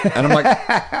 And I'm like,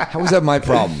 how is that my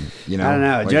problem? I don't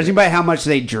know. Like, judging by how much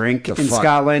they drink in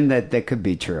Scotland, that could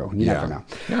be true. You never know.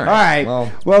 All right.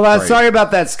 Well, sorry about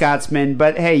that, Scotsman.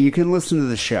 But hey, you can listen to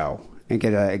the show and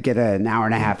get an hour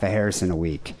and a half of Harrison a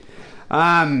week.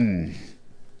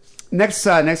 Next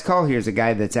call here is a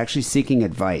guy that's actually seeking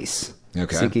advice.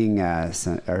 Okay. Seeking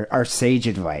our sage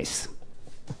advice.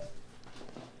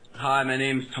 Hi, my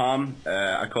name's Tom.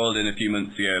 I called in a few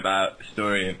months ago about a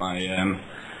story of my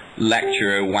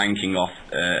lecturer wanking off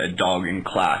a dog in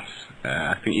class.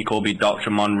 I think he called me Dr.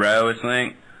 Monroe or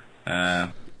something.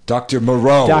 Dr.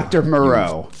 Moreau. Dr.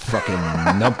 Moreau. Fucking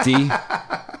numpty.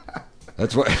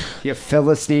 That's what... You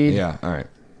Philistine. Yeah, all right.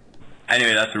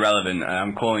 Anyway, that's irrelevant.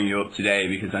 I'm calling you up today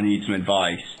because I need some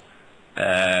advice.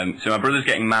 So my brother's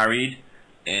getting married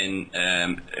in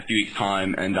a few weeks'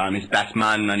 time, and I'm his best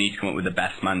man, and I need to come up with a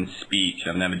best man speech.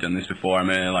 I've never done this before. I'm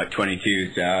only like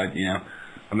 22, so,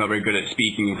 I'm not very good at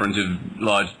speaking in front of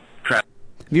large crowds.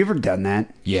 Have you ever done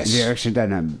that? Yes. Have you actually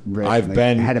done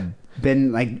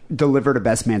delivered a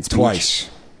best man speech? Twice.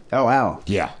 Oh, wow.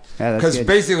 Yeah. Because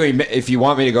basically, if you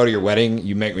want me to go to your wedding,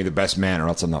 you make me the best man, or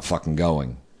else I'm not fucking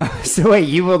going. So wait,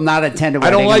 you will not attend a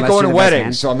wedding? I don't like going to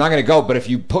weddings, so I'm not going to go. But if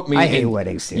you put me, I hate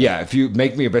weddings too. Yeah, if you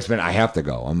make me a best man, I have to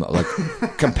go. I'm like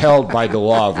compelled by the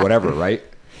law of whatever, right?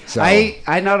 So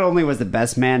I not only was the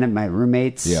best man at my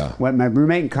roommate's. Yeah. When my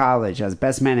roommate in college, I was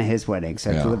best man at his wedding, so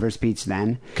I delivered a speech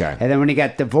then. Okay. And then when he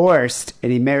got divorced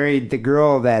and he married the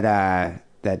girl that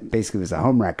basically was a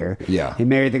homewrecker. Yeah. He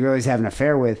married the girl he's having an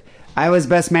affair with. I was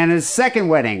best man at his second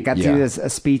wedding. Got to Yeah. do a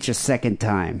speech a second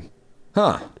time.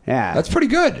 Huh. Yeah. That's pretty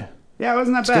good. Yeah, it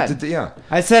wasn't that It's bad. good to- yeah.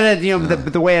 I said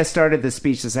it, the way I started the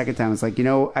speech the second time was like,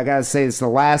 I got to say it's the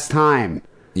last time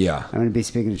Yeah. I'm going to be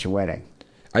speaking at your wedding.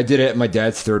 I did it at my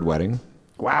dad's third wedding.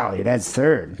 Wow, your dad's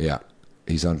third. Yeah.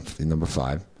 He's on number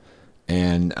 5.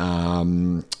 And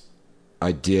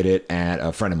I did it at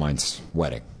a friend of mine's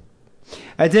wedding.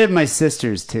 I did my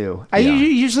sister's too. Yeah.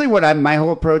 Usually my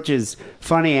whole approach is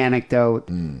funny anecdote,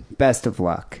 best of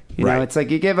luck. You know, Right. it's like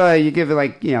you give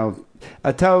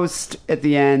a toast at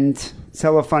the end,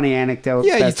 tell a funny anecdote.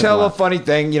 Yeah, you best of tell a luck. funny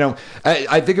thing.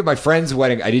 I think of my friend's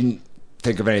wedding. I didn't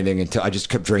think of anything until I just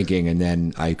kept drinking, and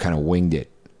then I kind of winged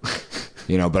it.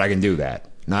 But I can do that.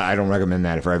 I don't recommend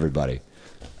that for everybody.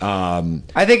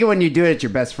 I think when you do it at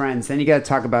your best friends, then you got to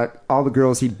talk about all the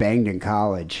girls he banged in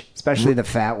college, especially the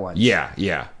fat ones.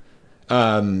 Yeah.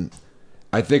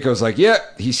 I think I was like, yeah,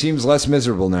 he seems less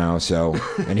miserable now. So,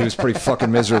 and he was pretty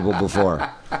fucking miserable before.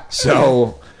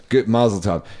 So, good mazel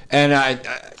tov. And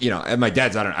at my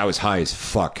dad's, I was high as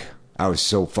fuck. I was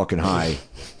so fucking high.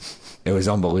 It was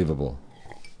unbelievable.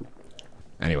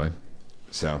 Anyway,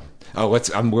 so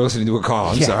I'm listening to a call.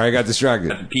 I'm sorry, I got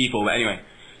distracted. People, but anyway.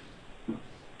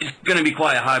 It's going to be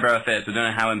quite a highbrow affair, so I don't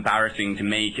know how embarrassing to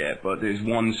make it, but there's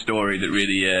one story that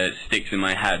really sticks in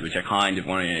my head, which I kind of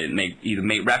want to either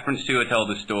make reference to or tell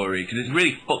the story, because it's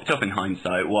really fucked up in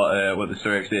hindsight what the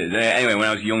story actually is. Anyway, when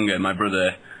I was younger, my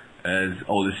brother, as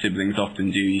older siblings often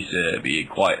do, used to be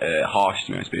quite harsh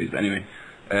to me, I suppose. But anyway,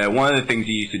 one of the things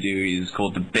he used to do is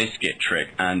called the biscuit trick,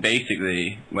 and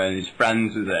basically, when his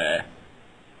friends were there,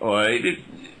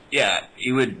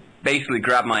 he would basically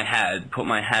grab my head, put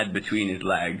my head between his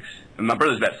legs. And my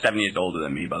brother's about 7 years older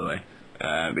than me, by the way.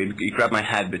 He'd grab my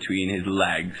head between his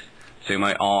legs, so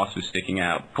my arse was sticking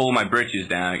out, pull my britches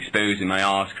down, exposing my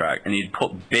arse crack, and he'd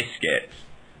put biscuits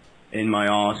in my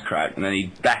arse crack, and then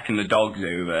he'd beckon the dogs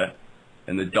over,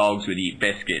 and the dogs would eat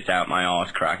biscuits out my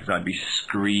arse crack as I'd be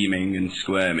screaming and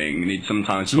squirming, and he'd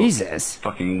sometimes put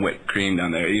fucking whipped cream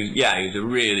down there. He was a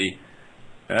really...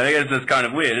 I think that's kind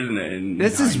of weird, isn't it?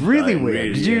 This is really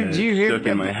weird. Really, Did you hear? Stuck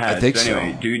in my head. I think so.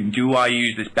 Anyway, do I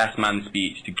use this best man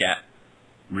speech to get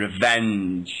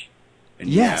revenge? And,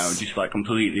 yes. Just like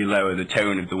completely lower the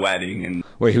tone of the wedding and.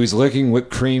 Wait, he was licking whipped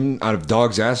cream out of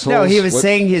dogs' assholes? No, he was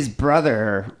saying his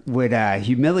brother would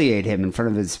humiliate him in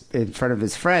front of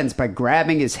his friends by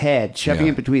grabbing his head, shoving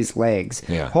it between his legs,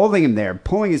 holding him there,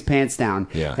 pulling his pants down,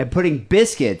 and putting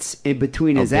biscuits in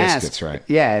between his ass. Right.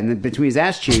 Yeah, and between his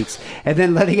ass cheeks, and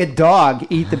then letting a dog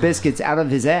eat the biscuits out of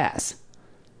his ass.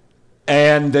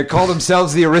 And they call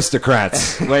themselves the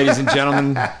aristocrats, ladies and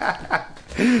gentlemen.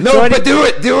 No, but do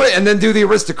it, and then do the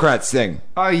aristocrats thing.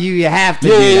 Oh, you have to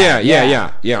do that.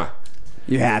 Yeah.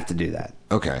 You have to do that.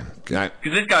 Okay. Because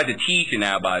this guy's a teacher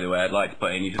now, by the way, I'd like to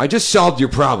put in. I just solved your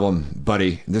problem,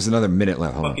 buddy. There's another minute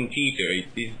left. Hold fucking on. teacher.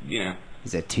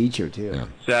 He's a teacher, too.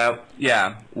 Yeah.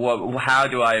 So, how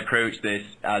do I approach this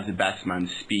as a best man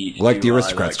speech? Like the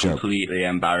aristocrats joke. Completely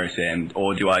embarrass him?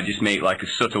 Or do I just make like a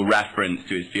subtle reference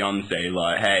to his fiancée,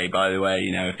 like, hey, by the way,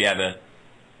 if he ever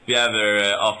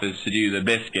offers to do the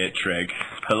biscuit trick,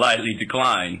 politely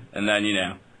decline, and then,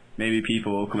 maybe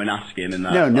people will come and ask him and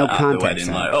no at context,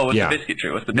 the wedding, like, what's the biscuit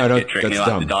trick? What's the biscuit trick? And he'll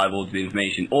have to divulge the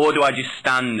information. Or do I just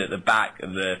stand at the back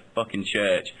of the fucking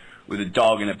church with a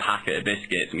dog and a packet of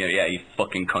biscuits and go, yeah, you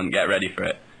fucking cunt, get ready for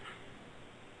it.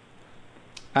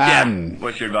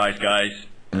 What's your advice, guys,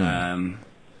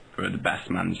 for the best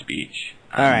man speech?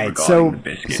 All right, so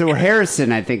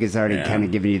Harrison, I think, has already kind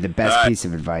of given you the best piece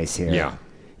of advice here. Yeah.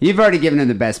 You've already given him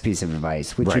the best piece of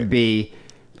advice, which would be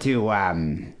to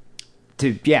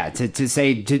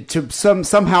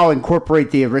somehow incorporate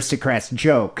the aristocrats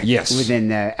joke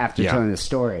within after telling the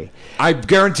story. I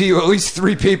guarantee you at least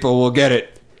 3 people will get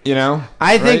it.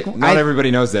 I think not everybody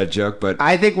knows that joke, but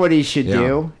I think what he should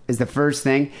do is the first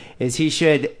thing is he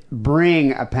should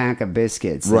bring a pack of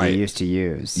biscuits that he used to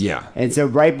use. Yeah. And so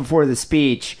right before the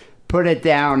speech, put it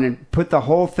down and put the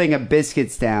whole thing of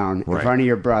biscuits down in front of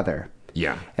your brother.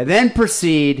 Yeah. And then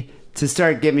proceed to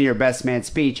start giving your best man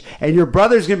speech. And your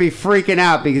brother's going to be freaking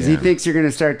out because he thinks you're going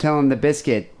to start telling the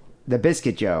biscuit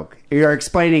joke. You're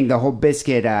explaining the whole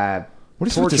biscuit what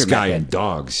is with this guy and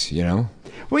dogs,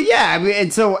 Well, yeah,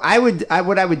 and so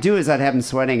what I would do is I'd have him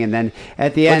sweating, and then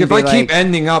at the end, if I keep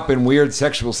ending up in weird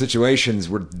sexual situations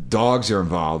where dogs are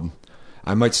involved,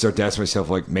 I might start to ask myself,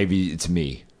 like, maybe it's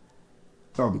me.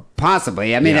 Or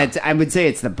possibly. I mean, I would say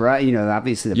it's the brother.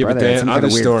 Obviously the brother. But some the kind other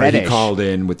of weird story fetish. He called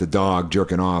in with the dog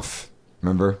jerking off.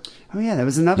 Remember? Oh yeah, there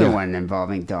was another one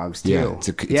involving dogs too. Yeah, it's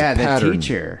a the pattern.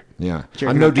 teacher. Yeah,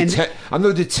 I'm no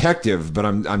detective, but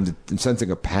I'm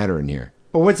sensing a pattern here.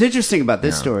 Well, what's interesting about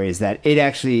this story is that it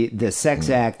actually, the sex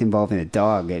act involving a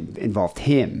dog, it involved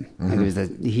him. And it was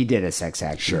he did a sex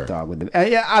act with a dog with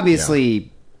the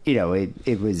obviously,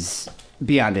 it was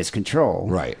beyond his control.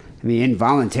 Right. I mean,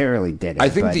 involuntarily did it. I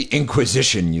think the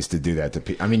Inquisition used to do that to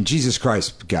people. I mean, Jesus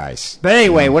Christ, guys. But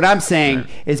anyway, what I'm saying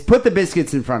is put the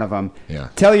biscuits in front of him. Yeah.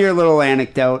 Tell your little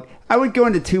anecdote. I would go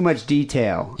into too much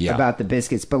detail about the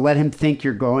biscuits, but let him think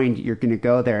you're going to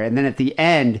go there. And then at the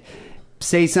end,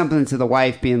 say something to the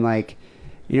wife being like,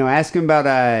 ask him about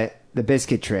the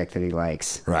biscuit trick that he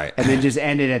likes. Right. And then just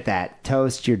end it at that.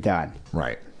 Toast, you're done.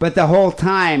 Right. But the whole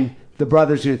time, the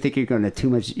brother's going to think you're going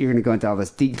to go into all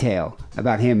this detail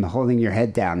about him holding your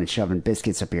head down and shoving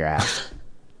biscuits up your ass.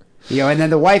 And then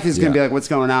the wife is going to be like, what's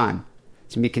going on?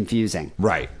 It's going to be confusing.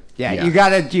 Right. Yeah, you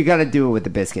gotta do it with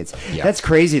the biscuits. Yeah. That's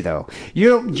crazy though.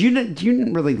 You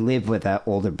didn't really live with an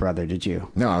older brother, did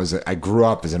you? No, I grew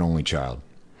up as an only child.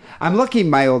 I'm lucky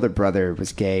my older brother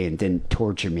was gay and didn't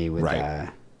torture me with,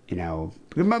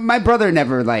 my brother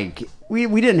never,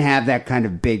 we didn't have that kind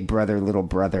of big brother, little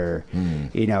brother,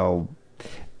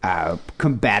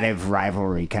 combative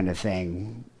rivalry kind of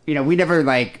thing. We never,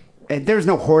 there was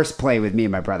no horseplay with me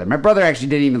and my brother. My brother actually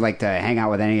didn't even like to hang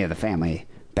out with any of the family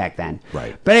back then.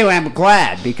 Right. But anyway, I'm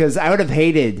glad because I would have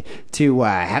hated to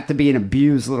have to be an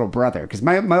abused little brother because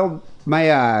my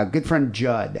good friend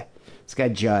Judd, this guy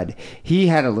Judd, he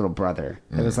had a little brother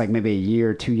that was maybe a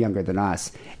year or two younger than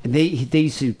us, and they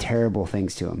used to do terrible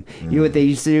things to him. You know what they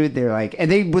used to do? They're like,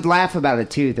 and they would laugh about it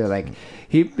too. They're like,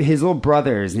 his little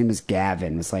brother, his name was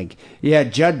Gavin, was like, yeah,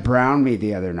 Judd browned me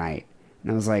the other night,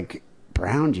 and I was like,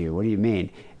 browned you? What do you mean?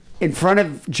 In front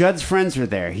of Judd's friends were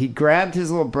there. He grabbed his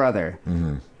little brother,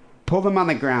 pulled him on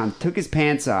the ground, took his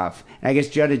pants off, and I guess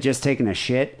Judd had just taken a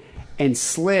shit, and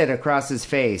slid across his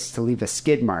face to leave a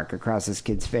skid mark across his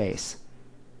kid's face.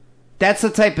 That's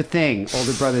the type of thing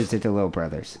older brothers did to little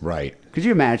brothers. Right. Could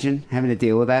you imagine having to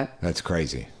deal with that? That's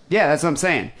crazy. Yeah, that's what I'm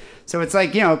saying. So it's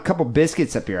like, a couple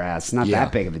biscuits up your ass. Not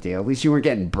that big of a deal. At least you weren't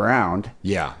getting browned.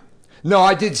 Yeah. No,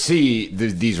 I did see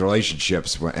these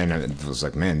relationships, and it was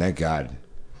like, man, thank God I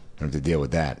don't have to deal with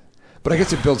that. But I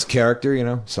guess it builds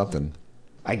character, something.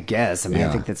 I guess. I mean,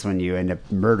 I think that's when you end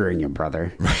up murdering your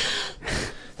brother.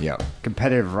 Yeah.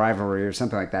 Competitive rivalry or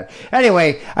something like that.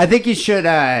 Anyway, I think you should,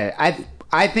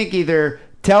 I think either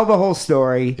tell the whole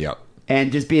story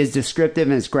and just be as descriptive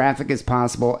and as graphic as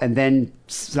possible and then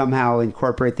somehow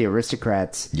incorporate the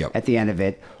aristocrats at the end of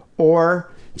it,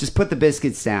 or just put the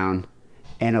biscuits down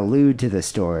and allude to the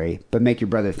story, but make your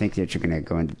brother think that you're going to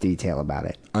go into detail about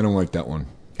it. I don't like that one.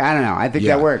 I don't know. I think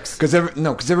that works. Because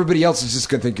everybody else is just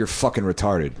going to think you're fucking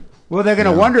retarded. Well, they're going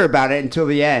to wonder about it until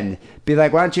the end. Be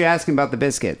like, why don't you ask him about the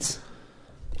biscuits?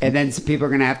 And then people are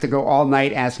going to have to go all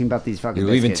night asking about these fucking biscuits.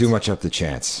 You're leaving too much up to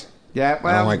chance. Yeah,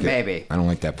 well, maybe. I don't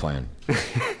like that plan.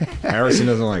 Harrison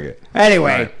doesn't like it.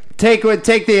 Anyway, take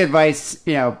the advice,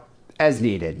 as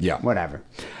needed. Yeah. Whatever.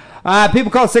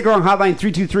 People call Sick Wrong Hotline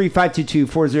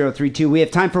 323-522-4032. We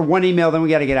have time for one email, then we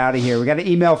got to get out of here. We got an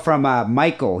email from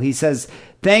Michael. He says,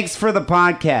 thanks for the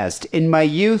podcast. In my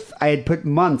youth, I had put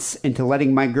months into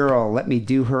letting my girl let me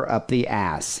do her up the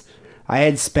ass. I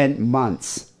had spent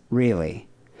months, really.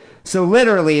 So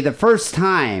literally, the first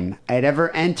time I'd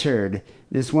ever entered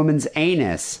this woman's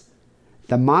anus,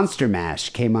 the Monster Mash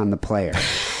came on the player.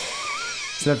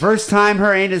 So the first time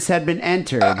her anus had been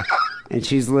entered, and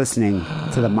she's listening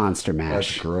to the Monster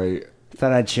Mash. That's great.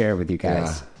 Thought I'd share it with you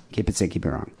guys. Yeah. Keep it sick, keep it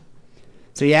wrong.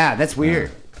 So yeah, that's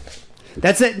weird.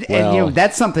 That's it, well, and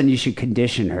that's something you should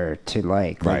condition her to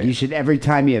like. Right. You should every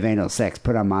time you have anal sex,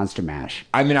 put on Monster Mash.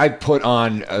 I mean, I put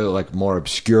on more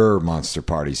obscure Monster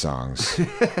Party songs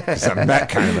because I'm that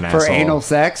kind of an asshole. For anal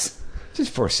sex,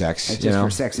 just for sex, just for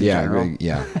sex in general.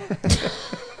 Yeah.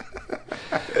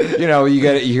 You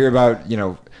hear about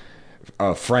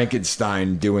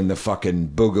Frankenstein doing the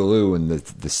fucking boogaloo and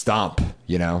the stomp.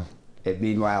 And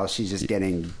meanwhile, she's just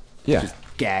getting just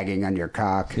gagging on your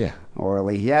cock. Yeah.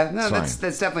 Orally. Yeah, no, that's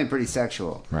definitely pretty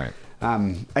sexual. Right.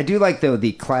 I do like, though,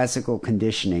 the classical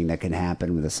conditioning that can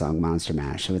happen with a song Monster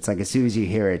Mash. So it's like as soon as you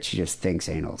hear it, she just thinks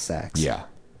anal sex. Yeah.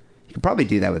 You can probably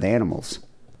do that with animals.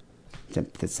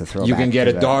 That's the throwback. You can get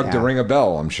a dog to ring a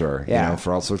bell, I'm sure,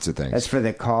 for all sorts of things. That's for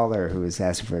the caller who is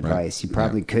asking for advice. You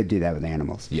probably could do that with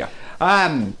animals. Yeah.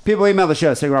 People email the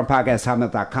show,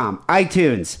 SickAroundPodcast@hotmail.com.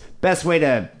 iTunes, best way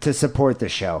to support the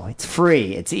show. It's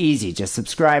free. It's easy. Just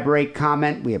subscribe, rate,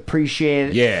 comment. We appreciate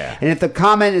it. Yeah. And if the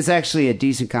comment is actually a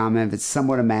decent comment, if it's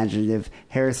somewhat imaginative,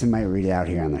 Harrison might read it out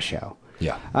here on the show.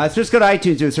 Yeah. So just go to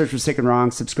iTunes, do a search for Sick and Wrong,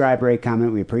 subscribe, rate,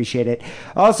 comment. We appreciate it.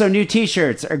 Also, new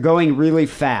T-shirts are going really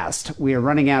fast. We are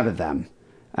running out of them.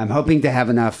 I'm hoping to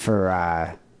have enough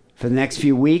for the next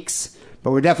few weeks,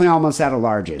 but we're definitely almost out of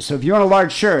larges. So if you want a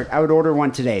large shirt, I would order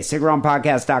one today.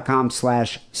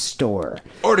 SigarongPodcast.com/store.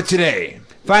 Order today.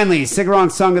 Finally,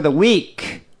 Sigarong Song of the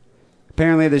Week.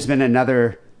 Apparently there's been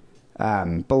another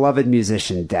beloved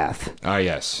musician death. Ah,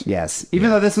 yes. Yes. Even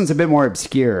though this one's a bit more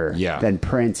obscure Yeah. than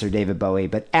Prince or David Bowie.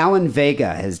 But Alan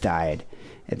Vega has died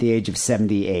at the age of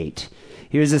 78.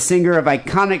 He was a singer of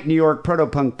iconic New York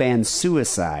proto-punk band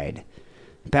Suicide.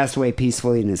 He passed away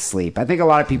peacefully in his sleep. I think a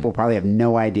lot of people probably have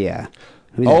no idea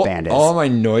who that band is. All my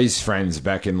noise friends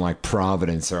back in like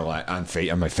Providence are like on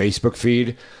my Facebook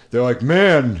feed. They're like,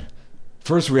 man,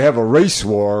 first we have a race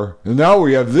war, and now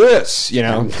we have this. You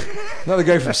know, another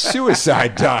guy from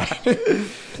Suicide died.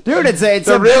 Dude,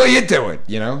 they're really into it.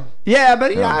 You know. Yeah,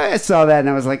 but I saw that and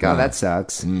I was like, oh, that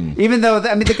sucks. Even though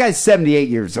the guy's 78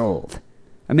 years old.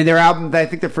 I mean, their album, I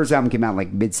think their first album came out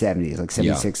like mid-70s, like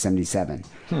 76, 77.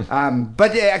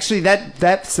 But actually,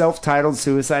 that self-titled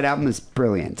Suicide album is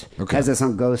brilliant. Okay. Has a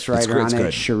song Ghostwriter on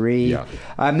it, Cherie. Yeah.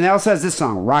 And it also has this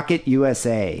song, Rocket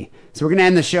USA. So we're going to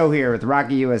end the show here with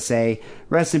Rocket USA.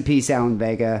 Rest in peace, Alan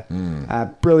Vega.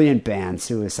 Brilliant band,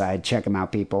 Suicide. Check them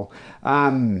out, people.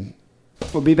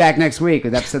 We'll be back next week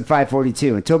with episode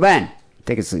 542. Until then,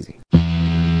 take it sleazy.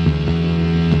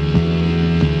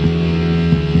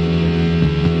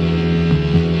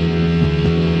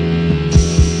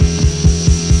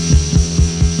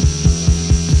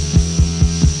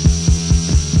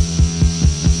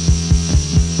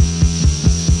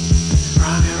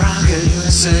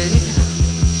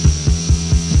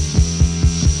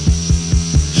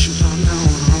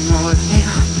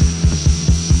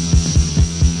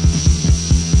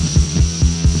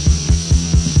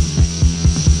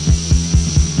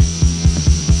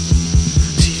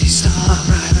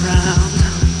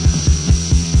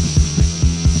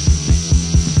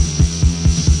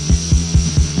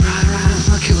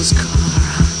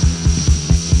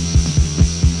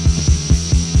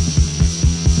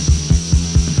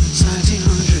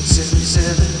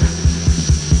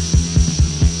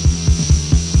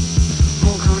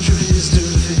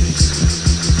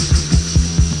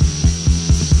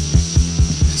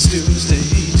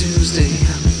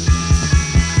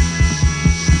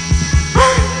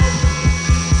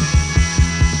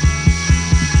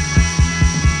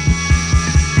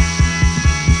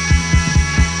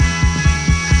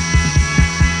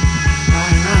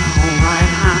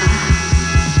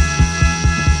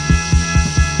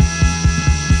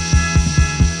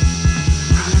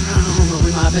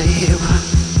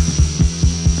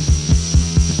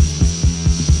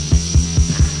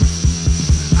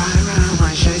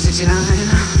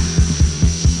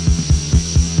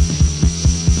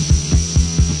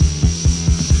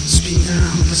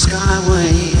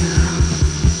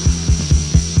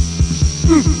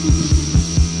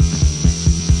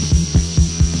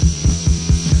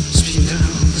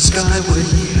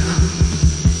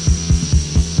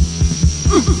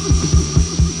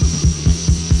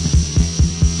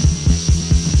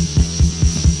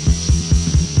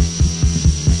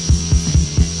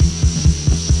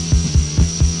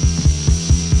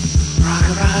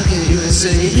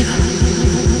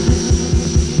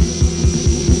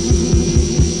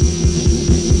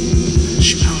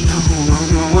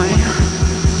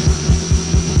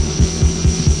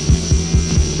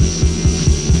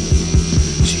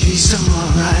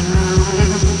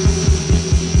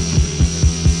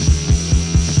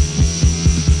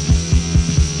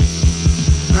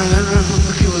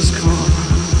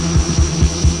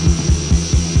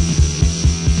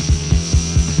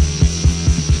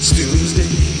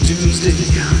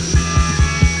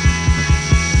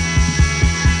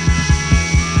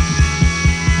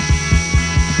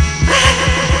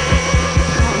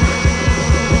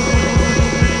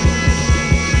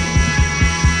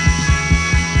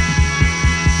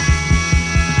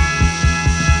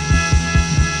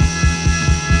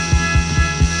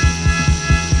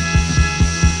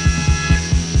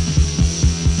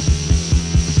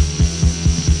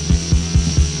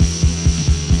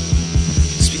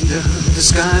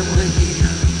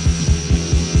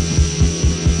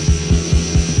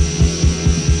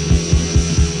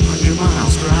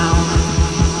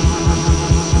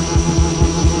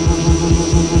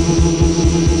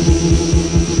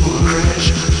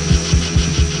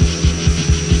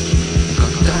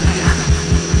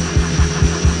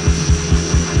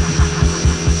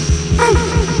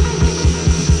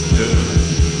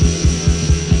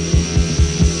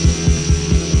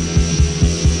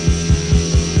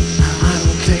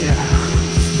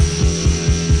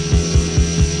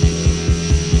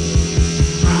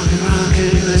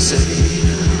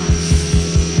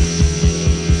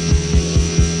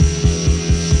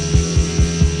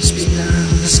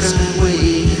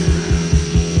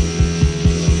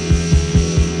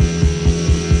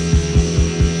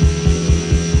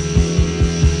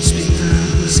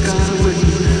 skyway.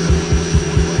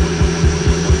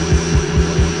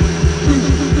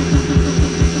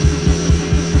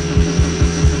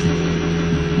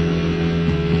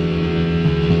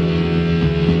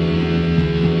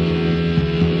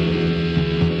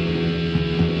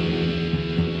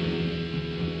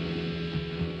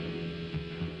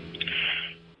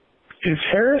 Is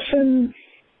Harrison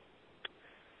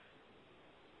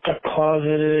a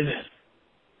closeted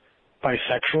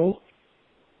bisexual?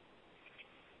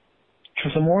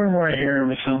 Because the more and more I hear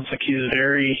him, it sounds like he's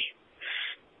very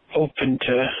open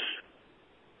to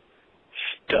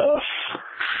stuff.